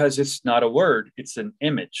 because it's not a word, it's an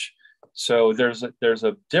image. So there's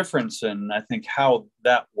a difference in, I think, how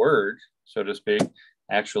that word, so to speak,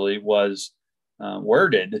 actually was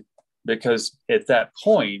worded, because at that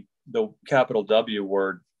point, the capital W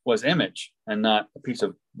word was image and not a piece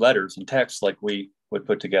of letters and text like we would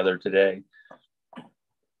put together today.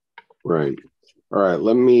 Right. All right.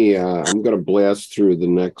 Let me, I'm going to blast through the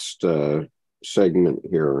next segment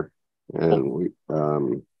here. And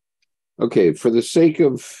okay, for the sake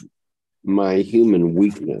of my human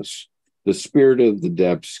weakness, the spirit of the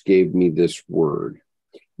depths gave me this word.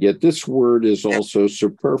 Yet this word is also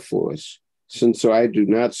superfluous, since I do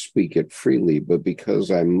not speak it freely, but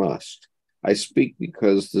because I must. I speak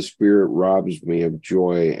because the spirit robs me of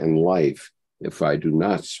joy and life if I do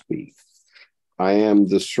not speak. I am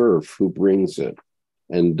the serf who brings it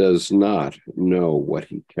and does not know what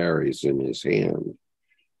he carries in his hand.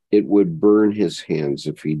 It would burn his hands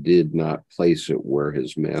if he did not place it where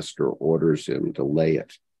his master orders him to lay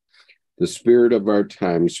it. The spirit of our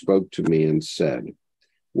time spoke to me and said,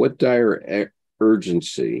 what dire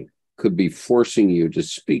urgency could be forcing you to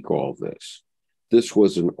speak all this? This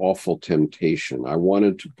was an awful temptation. I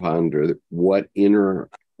wanted to ponder what inner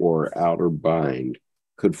or outer bind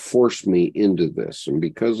could force me into this. And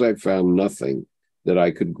because I found nothing that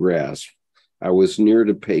I could grasp, I was near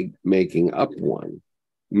to making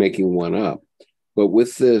one up. But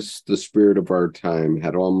with this, the spirit of our time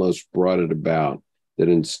had almost brought it about that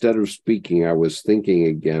instead of speaking, I was thinking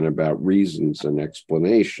again about reasons and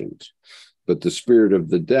explanations. But the spirit of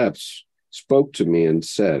the depths spoke to me and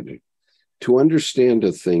said, to understand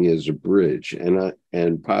a thing is a bridge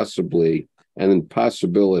and possibility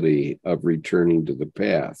of returning to the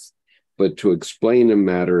path. But to explain a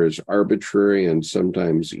matter is arbitrary and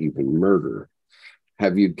sometimes even murder.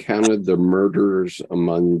 Have you counted the murderers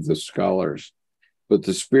among the scholars? But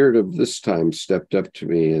the spirit of this time stepped up to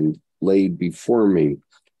me and laid before me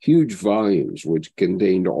huge volumes which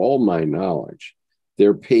contained all my knowledge.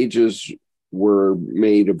 Their pages were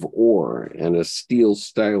made of ore, and a steel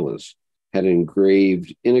stylus had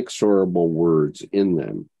engraved inexorable words in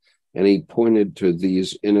them. And he pointed to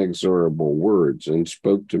these inexorable words and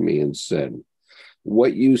spoke to me and said,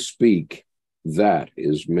 what you speak, that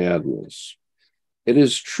is madness. It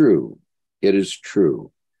is true,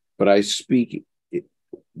 but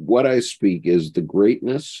what I speak is the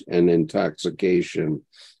greatness and intoxication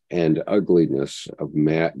and ugliness of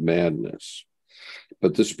madness.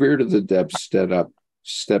 But the spirit of the depths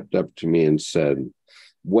stepped up to me and said,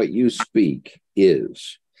 what you speak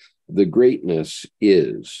is, the greatness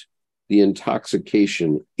is, the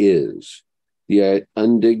intoxication is, the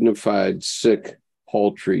undignified, sick,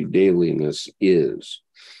 paltry dailiness is.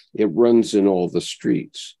 It runs in all the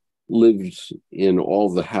streets. lives in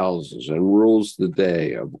all the houses and rules the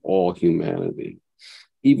day of all humanity.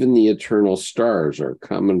 Even the eternal stars are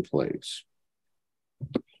commonplace.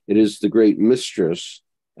 It is the great mistress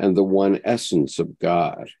and the one essence of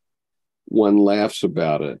God. One laughs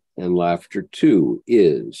about it, and laughter too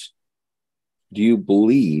is. Do you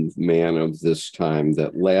believe, man of this time,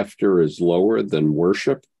 that laughter is lower than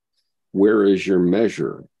worship? Where is your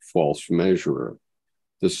measure, false measurer?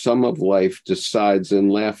 The sum of life decides in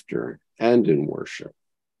laughter and in worship,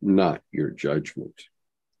 not your judgment.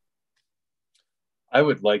 I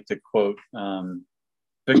would like to quote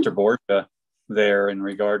Victor Borgia there in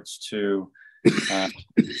regards to,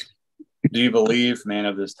 do you believe, man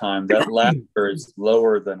of this time, that laughter is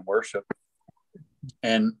lower than worship?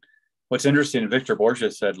 And what's interesting, Victor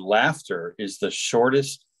Borgia said, laughter is the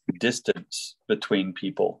shortest distance between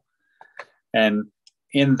people. And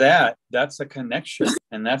in that, that's a connection,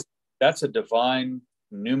 and that's a divine,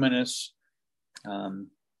 numinous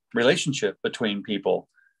relationship between people.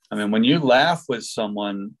 I mean, when you laugh with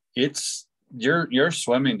someone, you're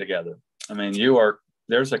swimming together. I mean,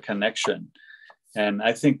 there's a connection. And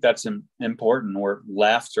I think that's important, where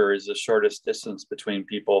laughter is the shortest distance between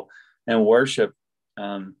people. And worship,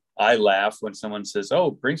 I laugh when someone says, oh,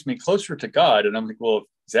 it brings me closer to God. And I'm like, well,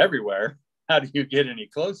 it's everywhere. How do you get any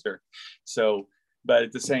closer? So, but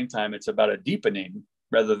at the same time, it's about a deepening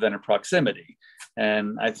rather than a proximity.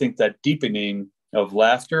 And I think that deepening of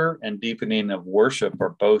laughter and deepening of worship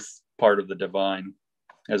are both part of the divine,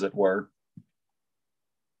 as it were.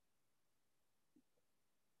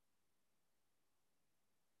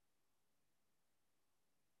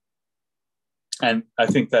 And I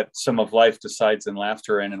think that sum of life decides in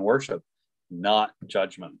laughter and in worship, not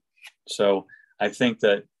judgment. So I think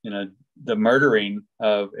that, the murdering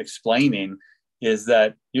of explaining is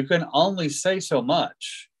that you can only say so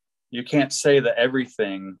much. You can't say the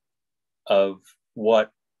everything of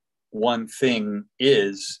what one thing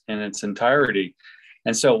is in its entirety.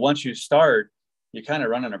 And so once you start, you kind of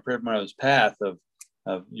run on a primrose path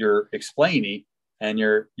of your explaining, and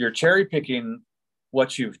you're cherry picking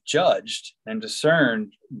what you've judged and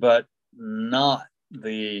discerned, but not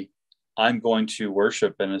the I'm going to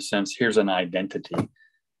worship, in a sense. Here's an identity.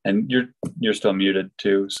 And you're still muted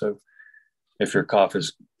too. So if your cough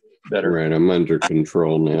is better. Right, I'm under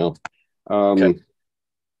control now.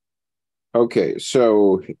 Okay,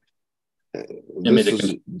 so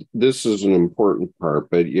this is an important part,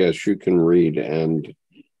 but yes, you can read, and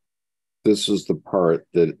this is the part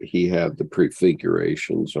that he had the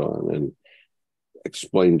prefigurations on and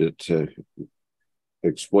explained it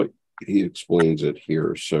he explains it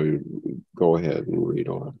here. So go ahead and read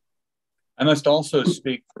on. I must also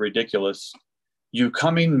speak the ridiculous. You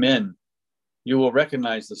coming men, you will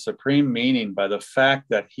recognize the supreme meaning by the fact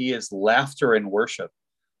that he is laughter and worship,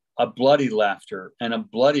 a bloody laughter and a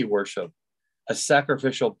bloody worship. A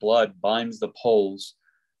sacrificial blood binds the poles.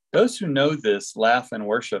 Those who know this laugh and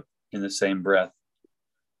worship in the same breath.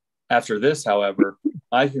 After this, however,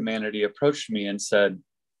 my humanity approached me and said,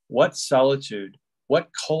 what solitude, what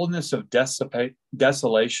coldness of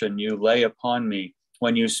desolation you lay upon me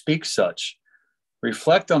when you speak such.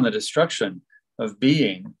 Reflect on the destruction of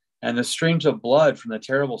being and the streams of blood from the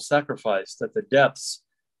terrible sacrifice that the depths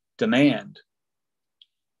demand.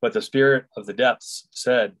 But the spirit of the depths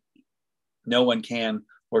said, no one can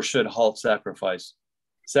or should halt sacrifice.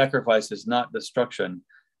 Sacrifice is not destruction.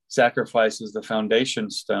 Sacrifice is the foundation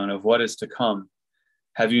stone of what is to come.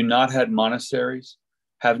 Have you not had monasteries?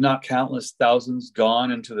 Have not countless thousands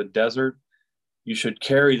gone into the desert? You should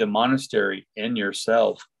carry the monastery in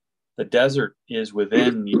yourself. The desert is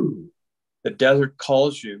within you. The desert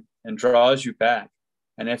calls you and draws you back.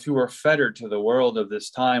 And if you were fettered to the world of this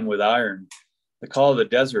time with iron, the call of the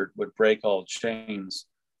desert would break all chains.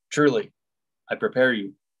 Truly, I prepare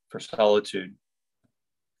you for solitude.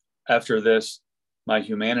 After this, my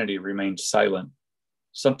humanity remained silent.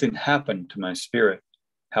 Something happened to my spirit,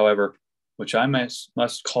 however, which I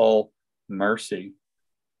must call mercy.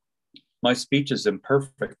 My speech is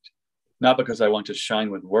imperfect, not because I want to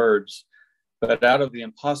shine with words, but out of the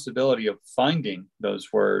impossibility of finding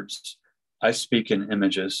those words, I speak in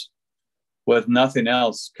images. With nothing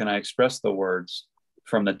else can I express the words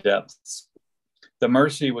from the depths. The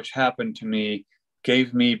mercy which happened to me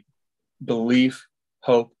gave me belief,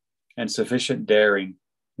 hope, and sufficient daring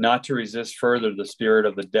not to resist further the spirit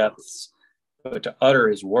of the depths, but to utter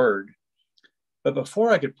his word. But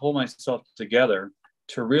before I could pull myself together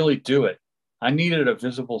to really do it, I needed a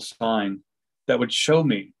visible sign that would show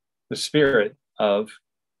me the spirit of...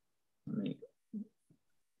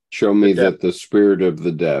 Show me that the spirit of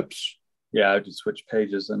the depths. Yeah, I just switch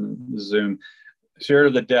pages and Zoom. Spirit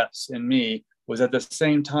of the depths in me was at the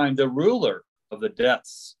same time the ruler of the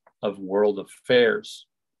depths of world affairs.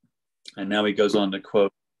 And now he goes on to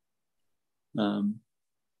quote,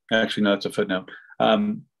 actually, no, it's a footnote.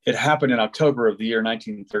 It happened in October of the year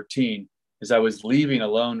 1913 as I was leaving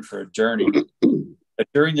alone for a journey. But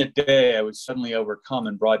during the day, I was suddenly overcome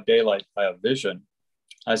in broad daylight by a vision.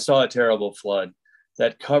 I saw a terrible flood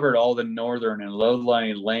that covered all the northern and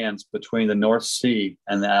low-lying lands between the North Sea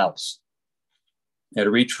and the Alps. It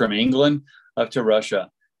reached from England up to Russia,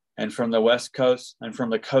 and from the west coast and from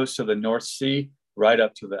the coast of the North Sea right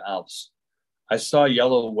up to the Alps. I saw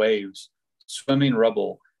yellow waves, swimming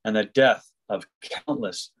rubble, and the death of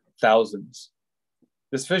countless thousands.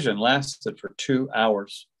 This vision lasted for 2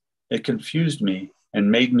 hours. It confused me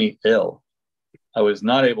and made me ill. I was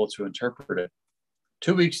not able to interpret it.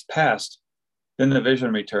 2 weeks passed, then the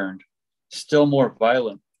vision returned, still more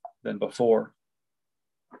violent than before.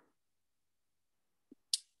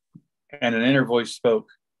 And an inner voice spoke,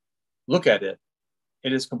 "Look at it.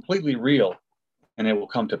 It is completely real, and it will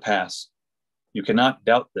come to pass. You cannot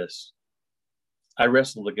doubt this." I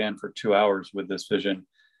wrestled again for 2 hours with this vision,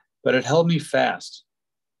 but it held me fast.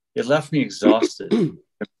 It left me exhausted,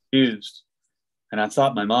 confused, and I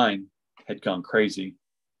thought my mind had gone crazy.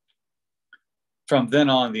 From then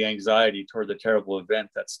on, the anxiety toward the terrible event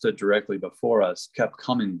that stood directly before us kept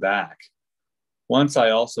coming back. Once I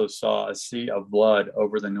also saw a sea of blood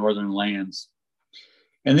over the northern lands.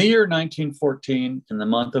 In the year 1914, in the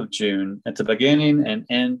month of June, at the beginning and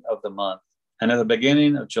end of the month, and at the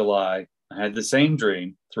beginning of July, I had the same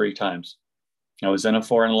dream 3 times. I was in a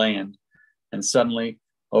foreign land, and suddenly,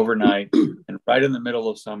 overnight, and right in the middle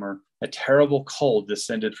of summer, a terrible cold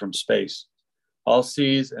descended from space. All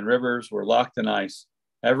seas and rivers were locked in ice.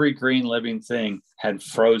 Every green living thing had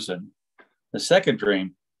frozen. The second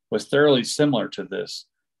dream was thoroughly similar to this,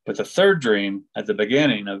 but the third dream at the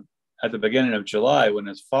beginning of July went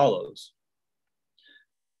as follows.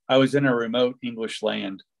 I was in a remote English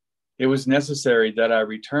land. It was necessary that I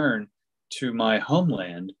return to my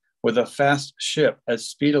homeland with a fast ship as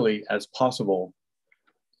speedily as possible.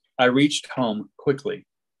 I reached home quickly.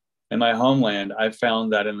 In my homeland, I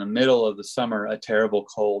found that in the middle of the summer, a terrible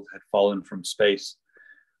cold had fallen from space,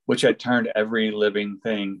 which had turned every living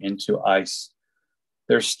thing into ice.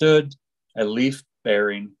 There stood a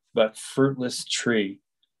leaf-bearing but fruitless tree,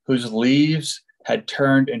 whose leaves had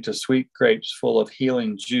turned into sweet grapes full of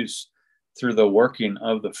healing juice through the working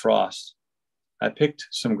of the frost. I picked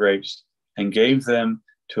some grapes and gave them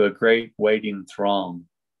to a great waiting throng.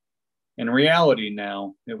 In reality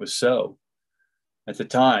now, it was so. At the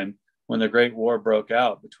time, when the Great War broke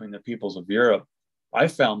out between the peoples of Europe, I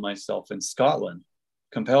found myself in Scotland,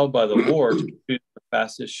 compelled by the war to choose the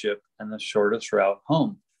fastest ship and the shortest route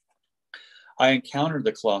home. I encountered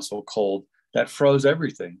the colossal cold that froze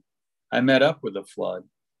everything. I met up with the flood,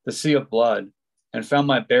 the sea of blood, and found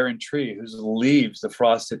my barren tree whose leaves the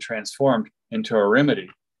frost had transformed into a remedy.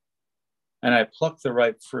 And I plucked the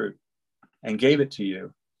ripe fruit and gave it to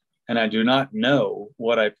you. And I do not know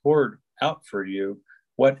what I poured out for you,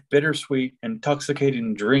 what bittersweet,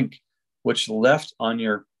 intoxicating drink which left on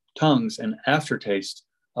your tongues an aftertaste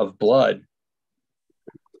of blood.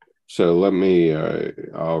 So let me,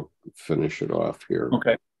 I'll finish it off here.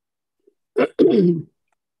 Okay.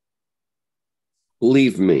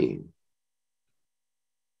 Leave me.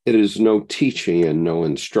 It is no teaching and no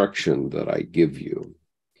instruction that I give you.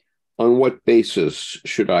 On what basis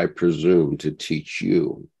should I presume to teach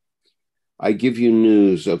you? I give you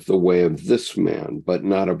news of the way of this man, but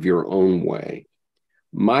not of your own way.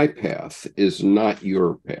 My path is not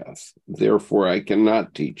your path, therefore I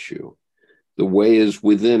cannot teach you. The way is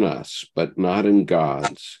within us, but not in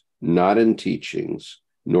God's, not in teachings,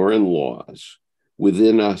 nor in laws.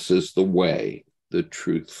 Within us is the way, the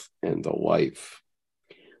truth, and the life.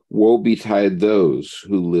 Woe betide those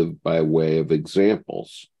who live by way of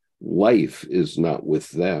examples. Life is not with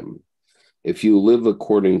them. If you live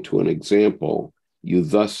according to an example, you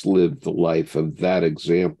thus live the life of that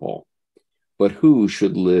example. But who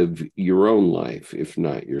should live your own life, if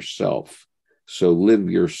not yourself? So live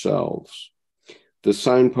yourselves. The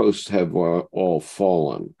signposts have all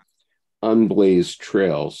fallen. Unblazed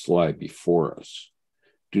trails lie before us.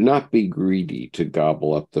 Do not be greedy to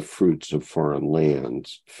gobble up the fruits of foreign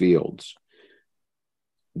fields.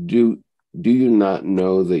 Do you not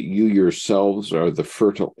know that you yourselves are the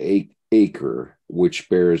fertile acre which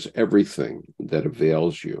bears everything that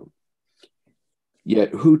avails you?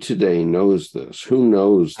 Yet who today knows this? Who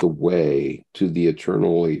knows the way to the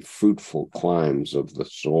eternally fruitful climes of the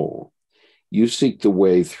soul? You seek the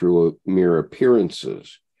way through mere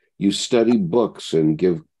appearances. You study books and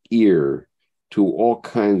give ear to all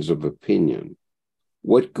kinds of opinion.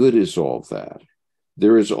 What good is all that?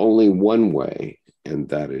 There is only one way, and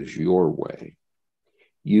that is your way.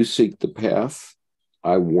 You seek the path,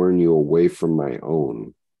 I warn you away from my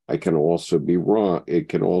own. I can also be wrong. It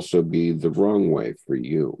can also be the wrong way for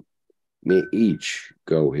you. May each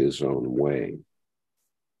go his own way.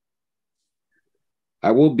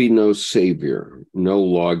 I will be no savior, no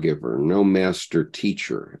lawgiver, no master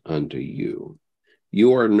teacher unto you.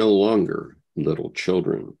 You are no longer little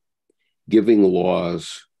children. Giving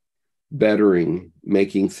laws, bettering,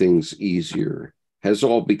 making things easier has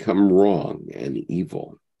all become wrong and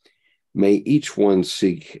evil. May each one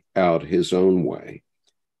seek out his own way.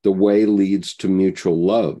 The way leads to mutual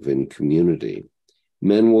love in community.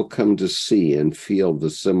 Men will come to see and feel the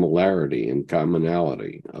similarity and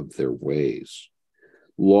commonality of their ways.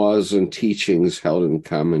 Laws and teachings held in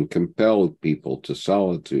common compel people to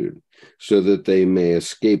solitude so that they may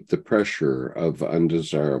escape the pressure of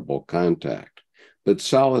undesirable contact. But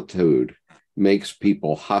solitude makes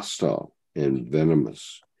people hostile and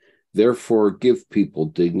venomous. Therefore, give people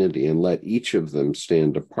dignity and let each of them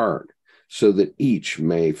stand apart so that each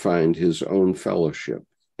may find his own fellowship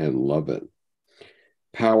and love it.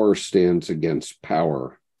 Power stands against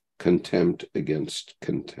power, contempt against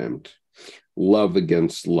contempt, love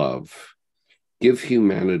against love. Give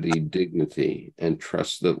humanity dignity and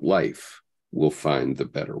trust that life will find the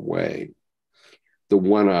better way. The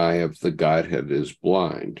one eye of the Godhead is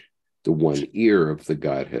blind. The one ear of the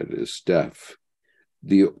Godhead is deaf.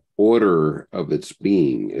 The order of its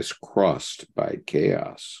being is crossed by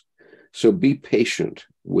chaos. So be patient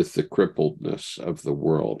with the crippledness of the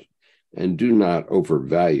world and do not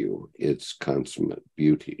overvalue its consummate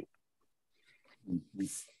beauty.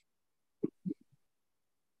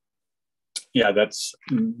 Yeah, that's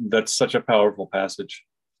such a powerful passage.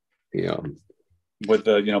 Yeah. With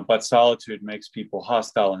the, but solitude makes people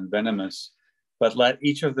hostile and venomous, but let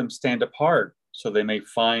each of them stand apart so they may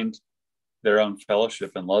find their own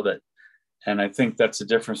fellowship and love it. And I think that's the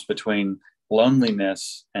difference between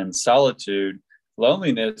loneliness and solitude.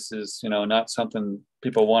 Loneliness is, not something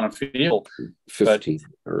people want to feel. 15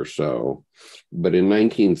 or so. But in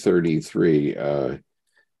 1933,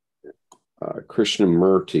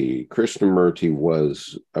 Krishnamurti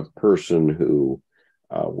was a person who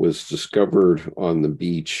was discovered on the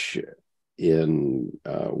beach in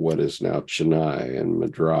what is now Chennai and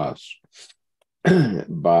Madras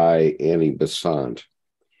by Annie Besant.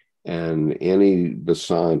 And Annie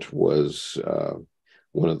Besant was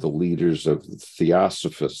one of the leaders of the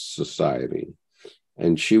Theosophist Society.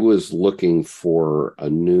 And she was looking for a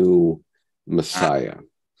new Messiah.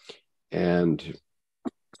 And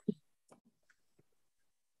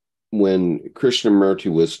when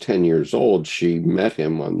Krishnamurti was 10 years old, she met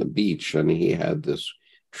him on the beach, and he had this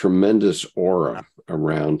tremendous aura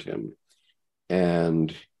around him.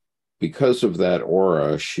 And because of that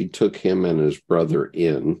aura, she took him and his brother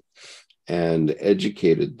in and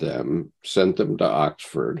educated them, sent them to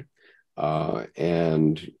Oxford,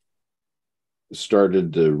 and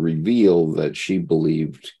started to reveal that she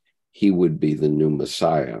believed he would be the new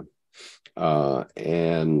Messiah.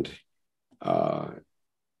 And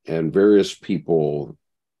various people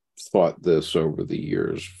thought this over the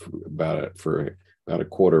years about it for about a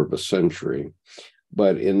quarter of a century.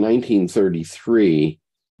 But in 1933,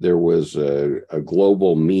 there was a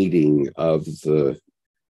global meeting of the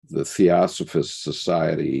Theosophist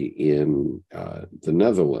Society in the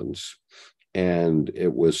Netherlands. And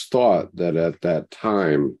it was thought that at that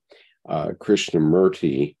time,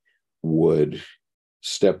 Krishnamurti would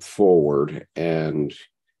step forward, and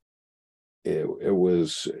it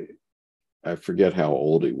was, I forget how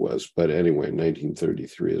old he was, but anyway,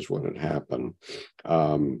 1933 is when it happened.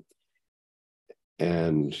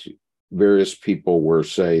 And various people were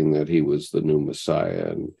saying that he was the new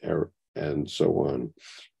Messiah and so on.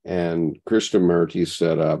 And Krishnamurti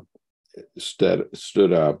stood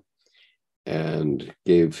up and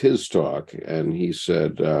gave his talk, and he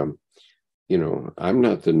said, I'm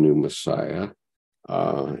not the new Messiah,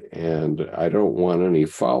 and I don't want any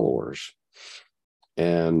followers.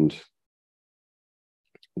 And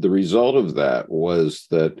the result of that was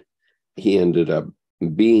that he ended up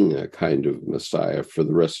being a kind of Messiah for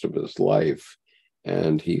the rest of his life,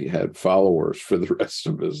 and he had followers for the rest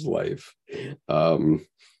of his life. And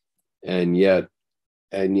yet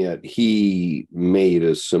he made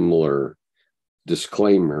a similar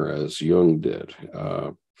disclaimer as Jung did,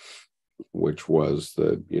 which was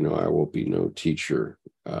that, I will be no teacher,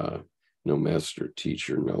 no master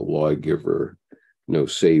teacher, no lawgiver, no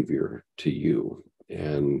savior to you.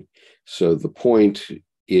 And so the point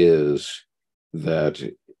is that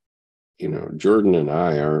Jordan and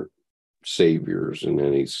I aren't saviors in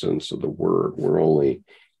any sense of the word. We're only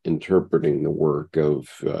interpreting the work of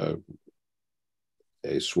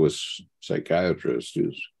a Swiss psychiatrist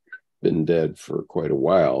who's been dead for quite a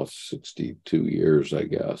while, 62 years, I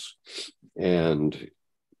guess. And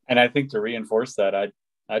I think to reinforce that,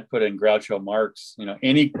 I'd put in Groucho Marx.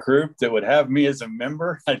 Any group that would have me as a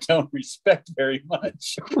member, I don't respect very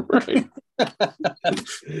much. Right.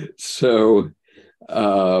 So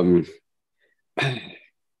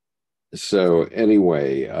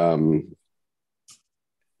anyway, I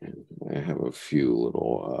have a few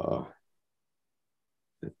little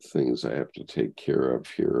things I have to take care of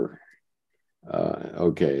here.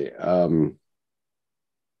 Okay.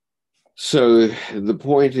 So the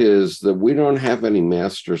point is that we don't have any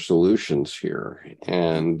master solutions here.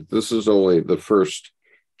 And this is only the first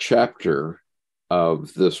chapter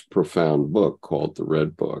of this profound book called The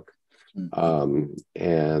Red Book.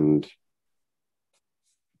 And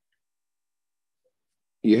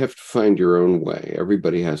you have to find your own way.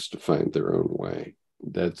 Everybody has to find their own way.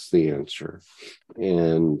 That's the answer.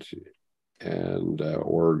 And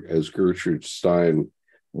or as Gertrude Stein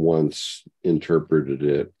once interpreted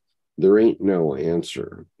it, there ain't no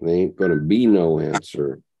answer. There ain't going to be no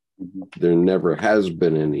answer. There never has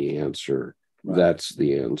been any answer. Right. That's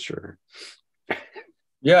the answer.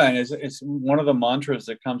 Yeah, and it's one of the mantras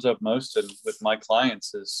that comes up most with my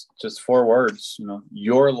clients is just 4 words,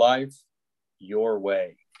 your life, your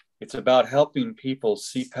way. It's about helping people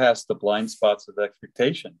see past the blind spots of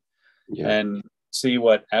expectation and see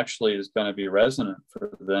what actually is going to be resonant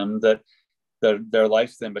for them, that their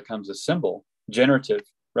life then becomes a symbol, generative,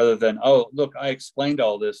 rather than, oh, look, I explained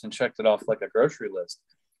all this and checked it off like a grocery list.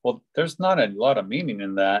 Well, there's not a lot of meaning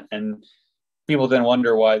in that. And people then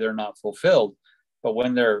wonder why they're not fulfilled. But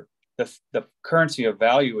when the currency of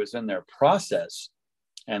value is in their process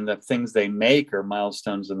and the things they make are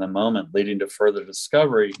milestones in the moment leading to further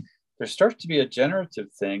discovery, there starts to be a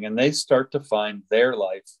generative thing and they start to find their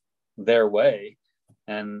life, their way.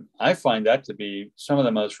 And I find that to be some of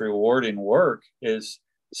the most rewarding work, is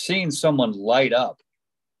seeing someone light up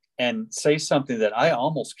and say something that I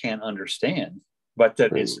almost can't understand, but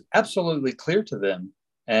that is absolutely clear to them.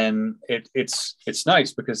 And it's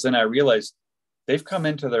nice because then I realize they've come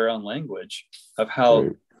into their own language of how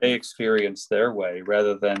they experience their way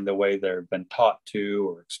rather than the way they've been taught to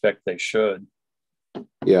or expect they should.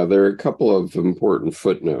 Yeah, there are a couple of important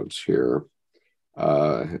footnotes here.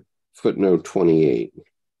 Footnote 28.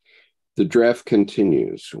 The draft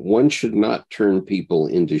continues. One should not turn people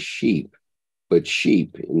into sheep, but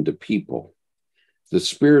sheep into people. The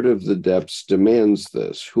spirit of the depths demands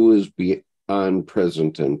this. Who is beyond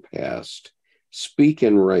present and past? Speak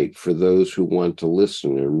and write for those who want to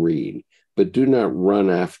listen and read, but do not run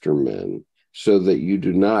after men, so that you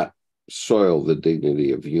do not soil the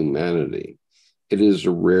dignity of humanity. It is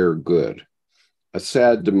a rare good. A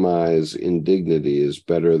sad demise in dignity is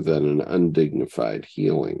better than an undignified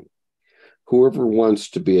healing. Whoever wants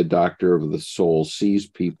to be a doctor of the soul sees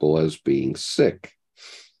people as being sick.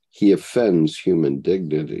 He offends human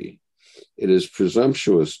dignity. It is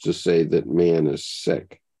presumptuous to say that man is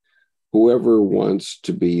sick. Whoever wants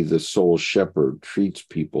to be the soul shepherd treats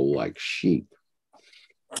people like sheep.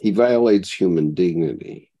 He violates human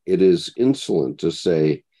dignity. It is insolent to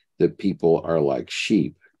say that people are like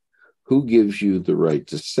sheep. Who gives you the right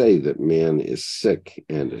to say that man is sick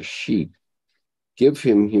and a sheep? Give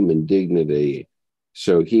him human dignity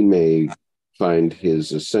so he may find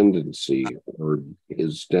his ascendancy or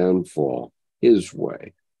his downfall his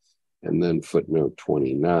way. And then footnote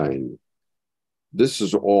 29. This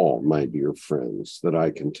is all, my dear friends, that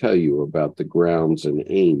I can tell you about the grounds and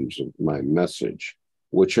aims of my message,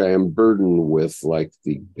 which I am burdened with like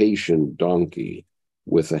the patient donkey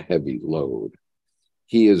with a heavy load.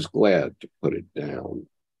 He is glad to put it down.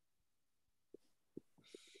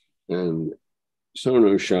 And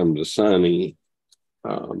Sonu Shamdasani,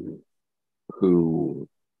 who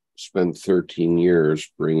spent 13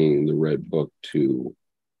 years bringing the Red Book to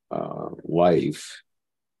life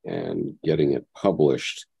and getting it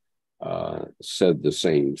published, said the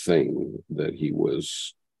same thing, that he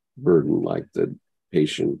was burdened like the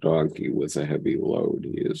patient donkey with a heavy load.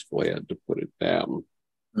 He is glad to put it down.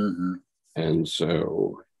 Mm-hmm. And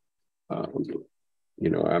so,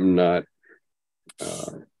 I'm not,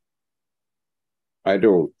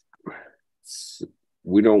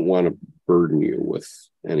 we don't want to burden you with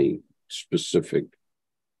any specific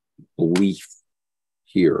belief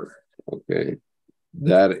here, okay?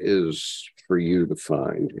 That is for you to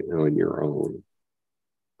find, on your own.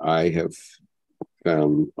 I have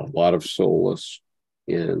found a lot of solace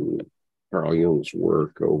in Carl Jung's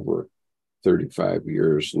work over 35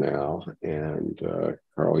 years now, and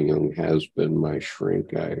Carl Jung has been my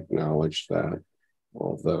shrink. I acknowledge that,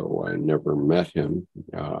 although I never met him.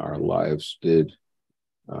 Our lives did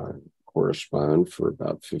correspond for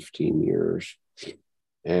about 15 years,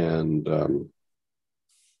 and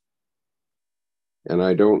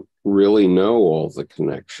I don't really know all the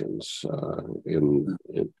connections. In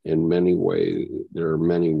many ways, there are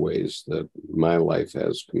many ways that my life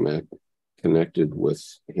has connected with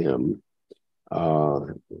him.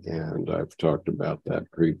 And I've talked about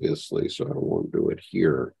that previously, so I won't do it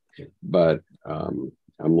here. But I'm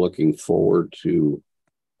looking forward to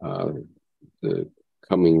the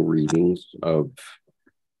coming readings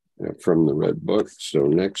from the Red Book. So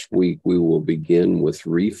next week we will begin with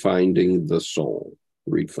Refinding the Soul.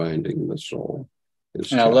 Refinding the Soul.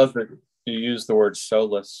 And I love that you use the word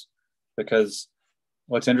soulless, because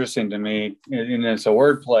what's interesting to me, and it's a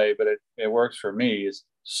wordplay, but it works for me, is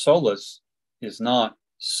soulless is not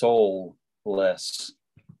soulless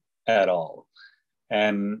at all.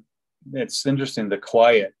 And it's interesting, the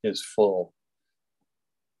quiet is full.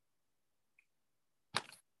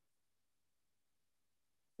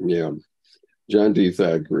 Yeah. John D.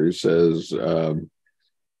 Thackeray says,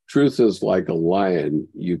 truth is like a lion.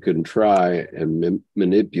 You can try and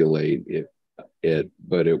manipulate it,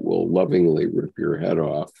 but it will lovingly rip your head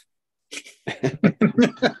off.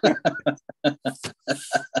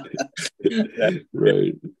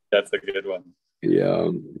 Right. That's a good one. Yeah.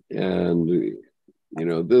 And,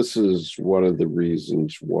 this is one of the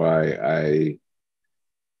reasons why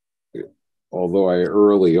although I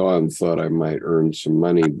early on thought I might earn some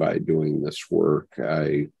money by doing this work,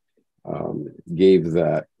 I gave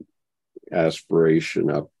that aspiration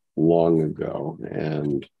up long ago.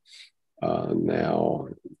 And now,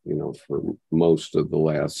 for most of the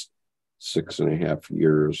last 6.5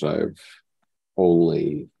 years, I've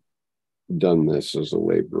only done this as a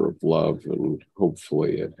labor of love, and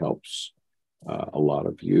hopefully it helps a lot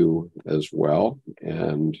of you as well.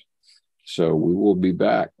 And so we will be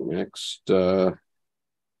back next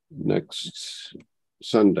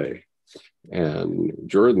Sunday. And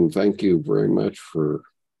Jordan, thank you very much for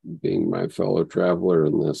being my fellow traveler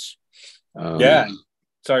in this.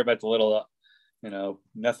 Sorry about the little,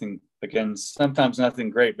 sometimes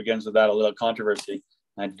nothing great begins without a little controversy.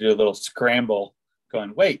 I had to do a little scramble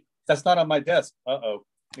going, wait, that's not on my desk.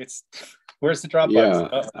 Where's the Dropbox?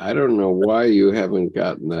 Yeah, I don't know why you haven't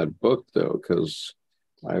gotten that book though, because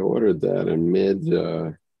I ordered that in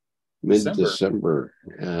mid-December,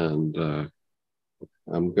 and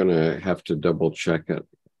I'm gonna have to double check it.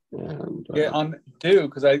 And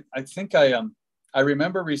because I think I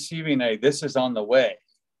remember receiving "This is on the way,"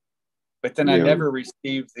 but then I never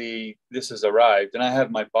received the "This has arrived," and I have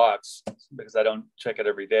my box because I don't check it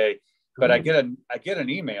every day. But I get an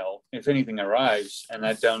email if anything arrives, and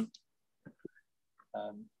I don't.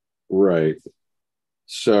 Right.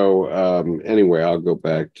 So anyway, I'll go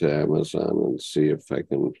back to Amazon and see if I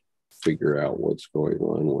can figure out what's going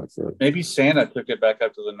on with it. Maybe Santa took it back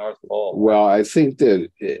up to the North Pole. Well, I think that,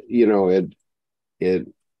 it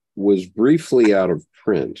was briefly out of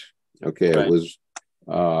print. Okay. Right.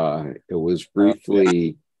 It was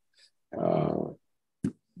briefly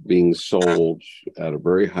being sold at a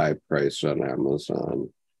very high price on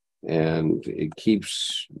Amazon, and it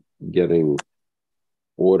keeps getting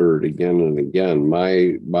ordered again and again.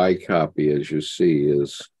 My copy, as you see,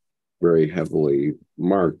 is very heavily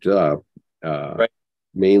marked up,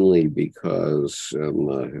 mainly because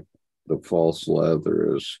the false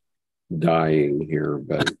leather is dying here,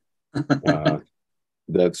 but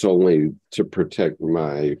that's only to protect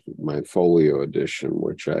my folio edition,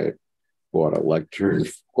 which I bought a lectern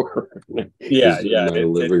for. My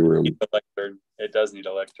living room. It does need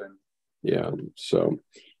a lectern. Yeah. So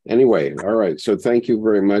anyway, all right. So thank you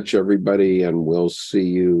very much, everybody, and we'll see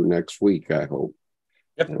you next week, I hope.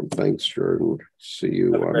 Yep. And thanks, Jordan. See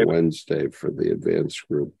you on Wednesday for the advanced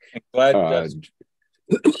group.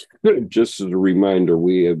 Just as a reminder,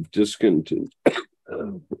 we have discontinued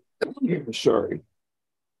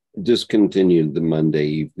the Monday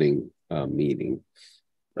evening meeting.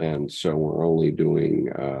 And so we're only doing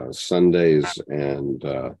Sundays and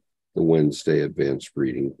the Wednesday advanced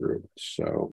reading group. So